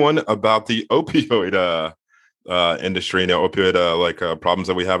got a new one about the opioid industry, opioid problems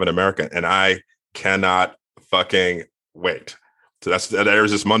that we have in America. And I cannot fucking wait. So that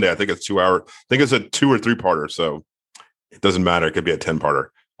airs this Monday. I think it's 2 hour. I think it's a 2 or 3 parter. So it doesn't matter. It could be a 10 parter.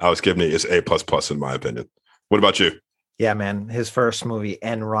 Alex Gibney is A++ in my opinion. What about you? Yeah, man. His first movie,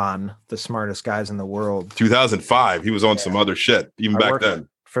 Enron, the smartest guys in the world. 2005. He was on some other shit even back then.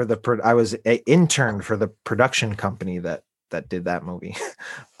 I was an intern for the production company that did that movie.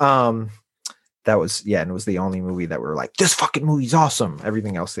 That was, and it was the only movie that we were like, this fucking movie's awesome.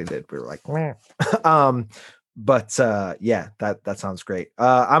 Everything else they did, we were like, meh. But that sounds great.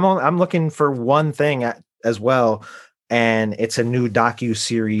 I'm looking for one thing as well, and it's a new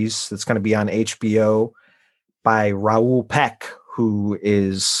docu-series that's going to be on HBO by Raoul Peck, who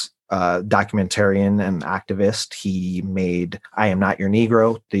is a documentarian and activist. He made I Am Not Your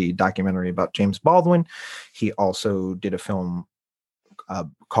Negro, the documentary about James Baldwin. He also did a film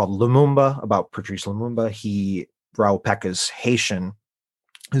called Lumumba, about Patrice Lumumba. Raoul Peck is Haitian.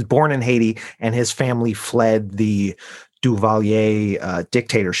 He was born in Haiti, and his family fled the Duvalier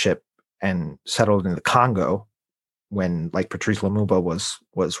dictatorship and settled in the Congo when, like, Patrice Lumumba was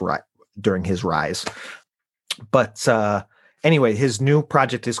during his rise. But anyway, his new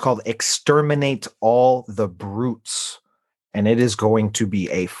project is called Exterminate All the Brutes, and it is going to be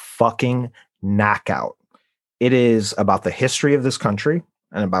a fucking knockout. It is about the history of this country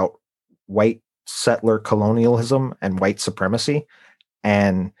and about white settler colonialism and white supremacy.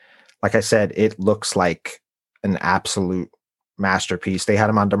 And like I said, it looks like an absolute masterpiece. They had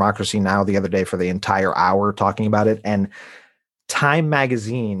him on Democracy Now! The other day for the entire hour talking about it. And Time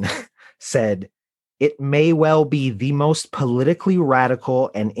magazine said, it may well be the most politically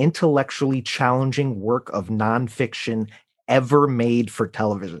radical and intellectually challenging work of nonfiction ever made for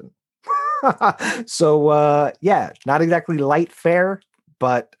television. So, not exactly light fare,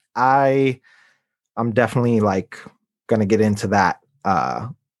 but I'm definitely like going to get into that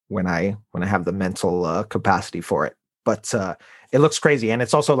when I have the mental capacity for it. But it looks crazy, and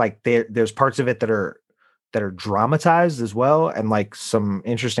it's also like there's parts of it that are dramatized as well, and like some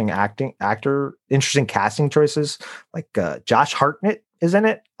interesting casting choices. Like Josh Hartnett is in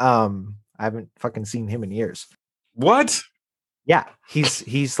it. I haven't fucking seen him in years. What? Yeah,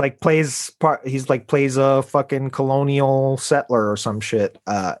 he's like plays a fucking colonial settler or some shit.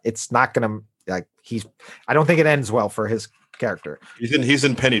 It's not gonna I don't think it ends well for his character. He's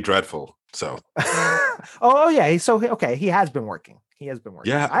in Penny Dreadful. So. Oh yeah, he has been working. Yeah,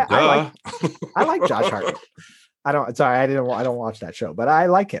 I like Josh Hartnett. I don't watch that show, but I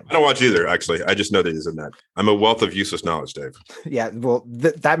like him. I don't watch either, actually. I just know that he's in that. I'm a wealth of useless knowledge, Dave. Yeah, well,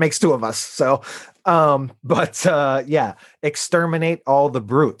 that makes two of us. So, Exterminate All the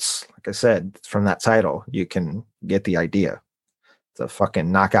Brutes. Like I said, from that title, you can get the idea. It's a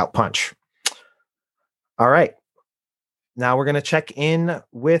fucking knockout punch. All right. Now we're going to check in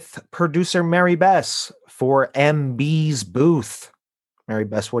with producer Mary Bess for MB's booth. Mary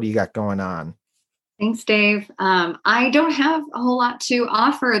Bess, what do you got going on? Thanks, Dave. I don't have a whole lot to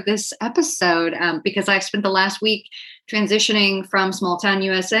offer this episode because I've spent the last week transitioning from small town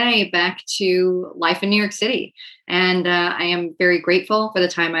USA back to life in New York City. And I am very grateful for the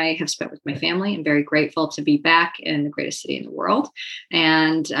time I have spent with my family. I'm very grateful to be back in the greatest city in the world,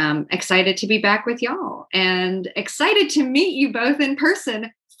 and excited to be back with y'all, and excited to meet you both in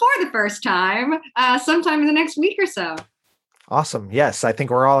person for the first time sometime in the next week or so. Awesome. Yes, I think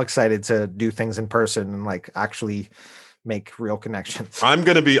we're all excited to do things in person and like actually make real connections. I'm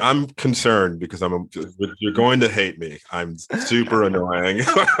concerned because you're going to hate me. I'm super annoying.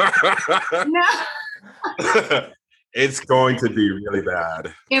 No. It's going to be really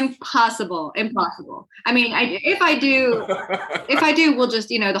bad. Impossible. I mean, if I do, we'll just,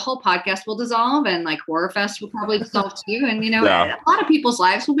 the whole podcast will dissolve, and like Horror Fest will probably dissolve too. And, a lot of people's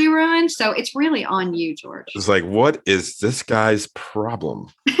lives will be ruined. So it's really on you, George. It's like, what is this guy's problem?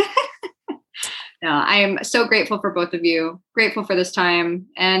 No, I am so grateful for both of you, grateful for this time,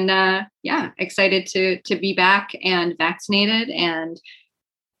 and excited to be back and vaccinated and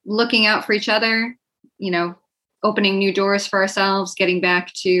looking out for each other, opening new doors for ourselves, getting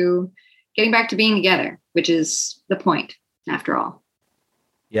back to being together, which is the point after all.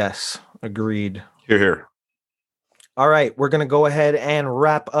 Yes, agreed. Hear, hear. All right, we're going to go ahead and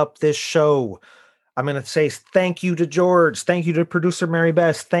wrap up this show. I'm going to say thank you to George. Thank you to producer Mary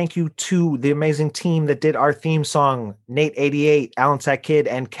Beth. Thank you to the amazing team that did our theme song, Nate88, Alan Sack Kid,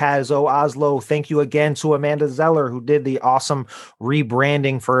 and Kaz O. Oslo. Thank you again to Amanda Zeller, who did the awesome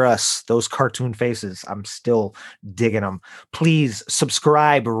rebranding for us. Those cartoon faces, I'm still digging them. Please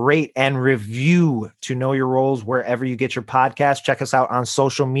subscribe, rate, and review to Know Your Roles wherever you get your podcast. Check us out on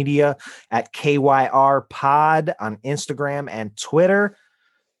social media at KYR Pod on Instagram and Twitter.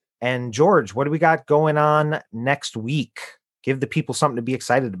 And George, what do we got going on next week? Give the people something to be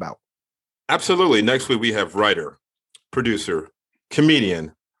excited about. Absolutely. Next week, we have writer, producer,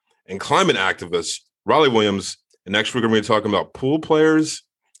 comedian, and climate activist Riley Williams. And next week, we're going to be talking about pool players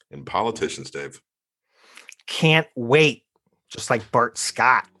and politicians, Dave. Can't wait. Just like Bart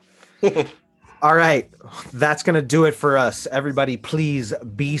Scott. All right. That's going to do it for us. Everybody, please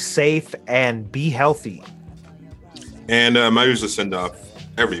be safe and be healthy. And my usual send-off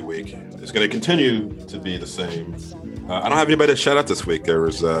every week is going to continue to be the same. I don't have anybody to shout out this week.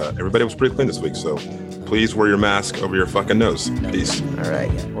 Everybody was pretty clean this week, so please wear your mask over your fucking nose. Peace. All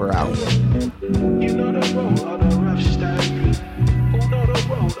right, we're out.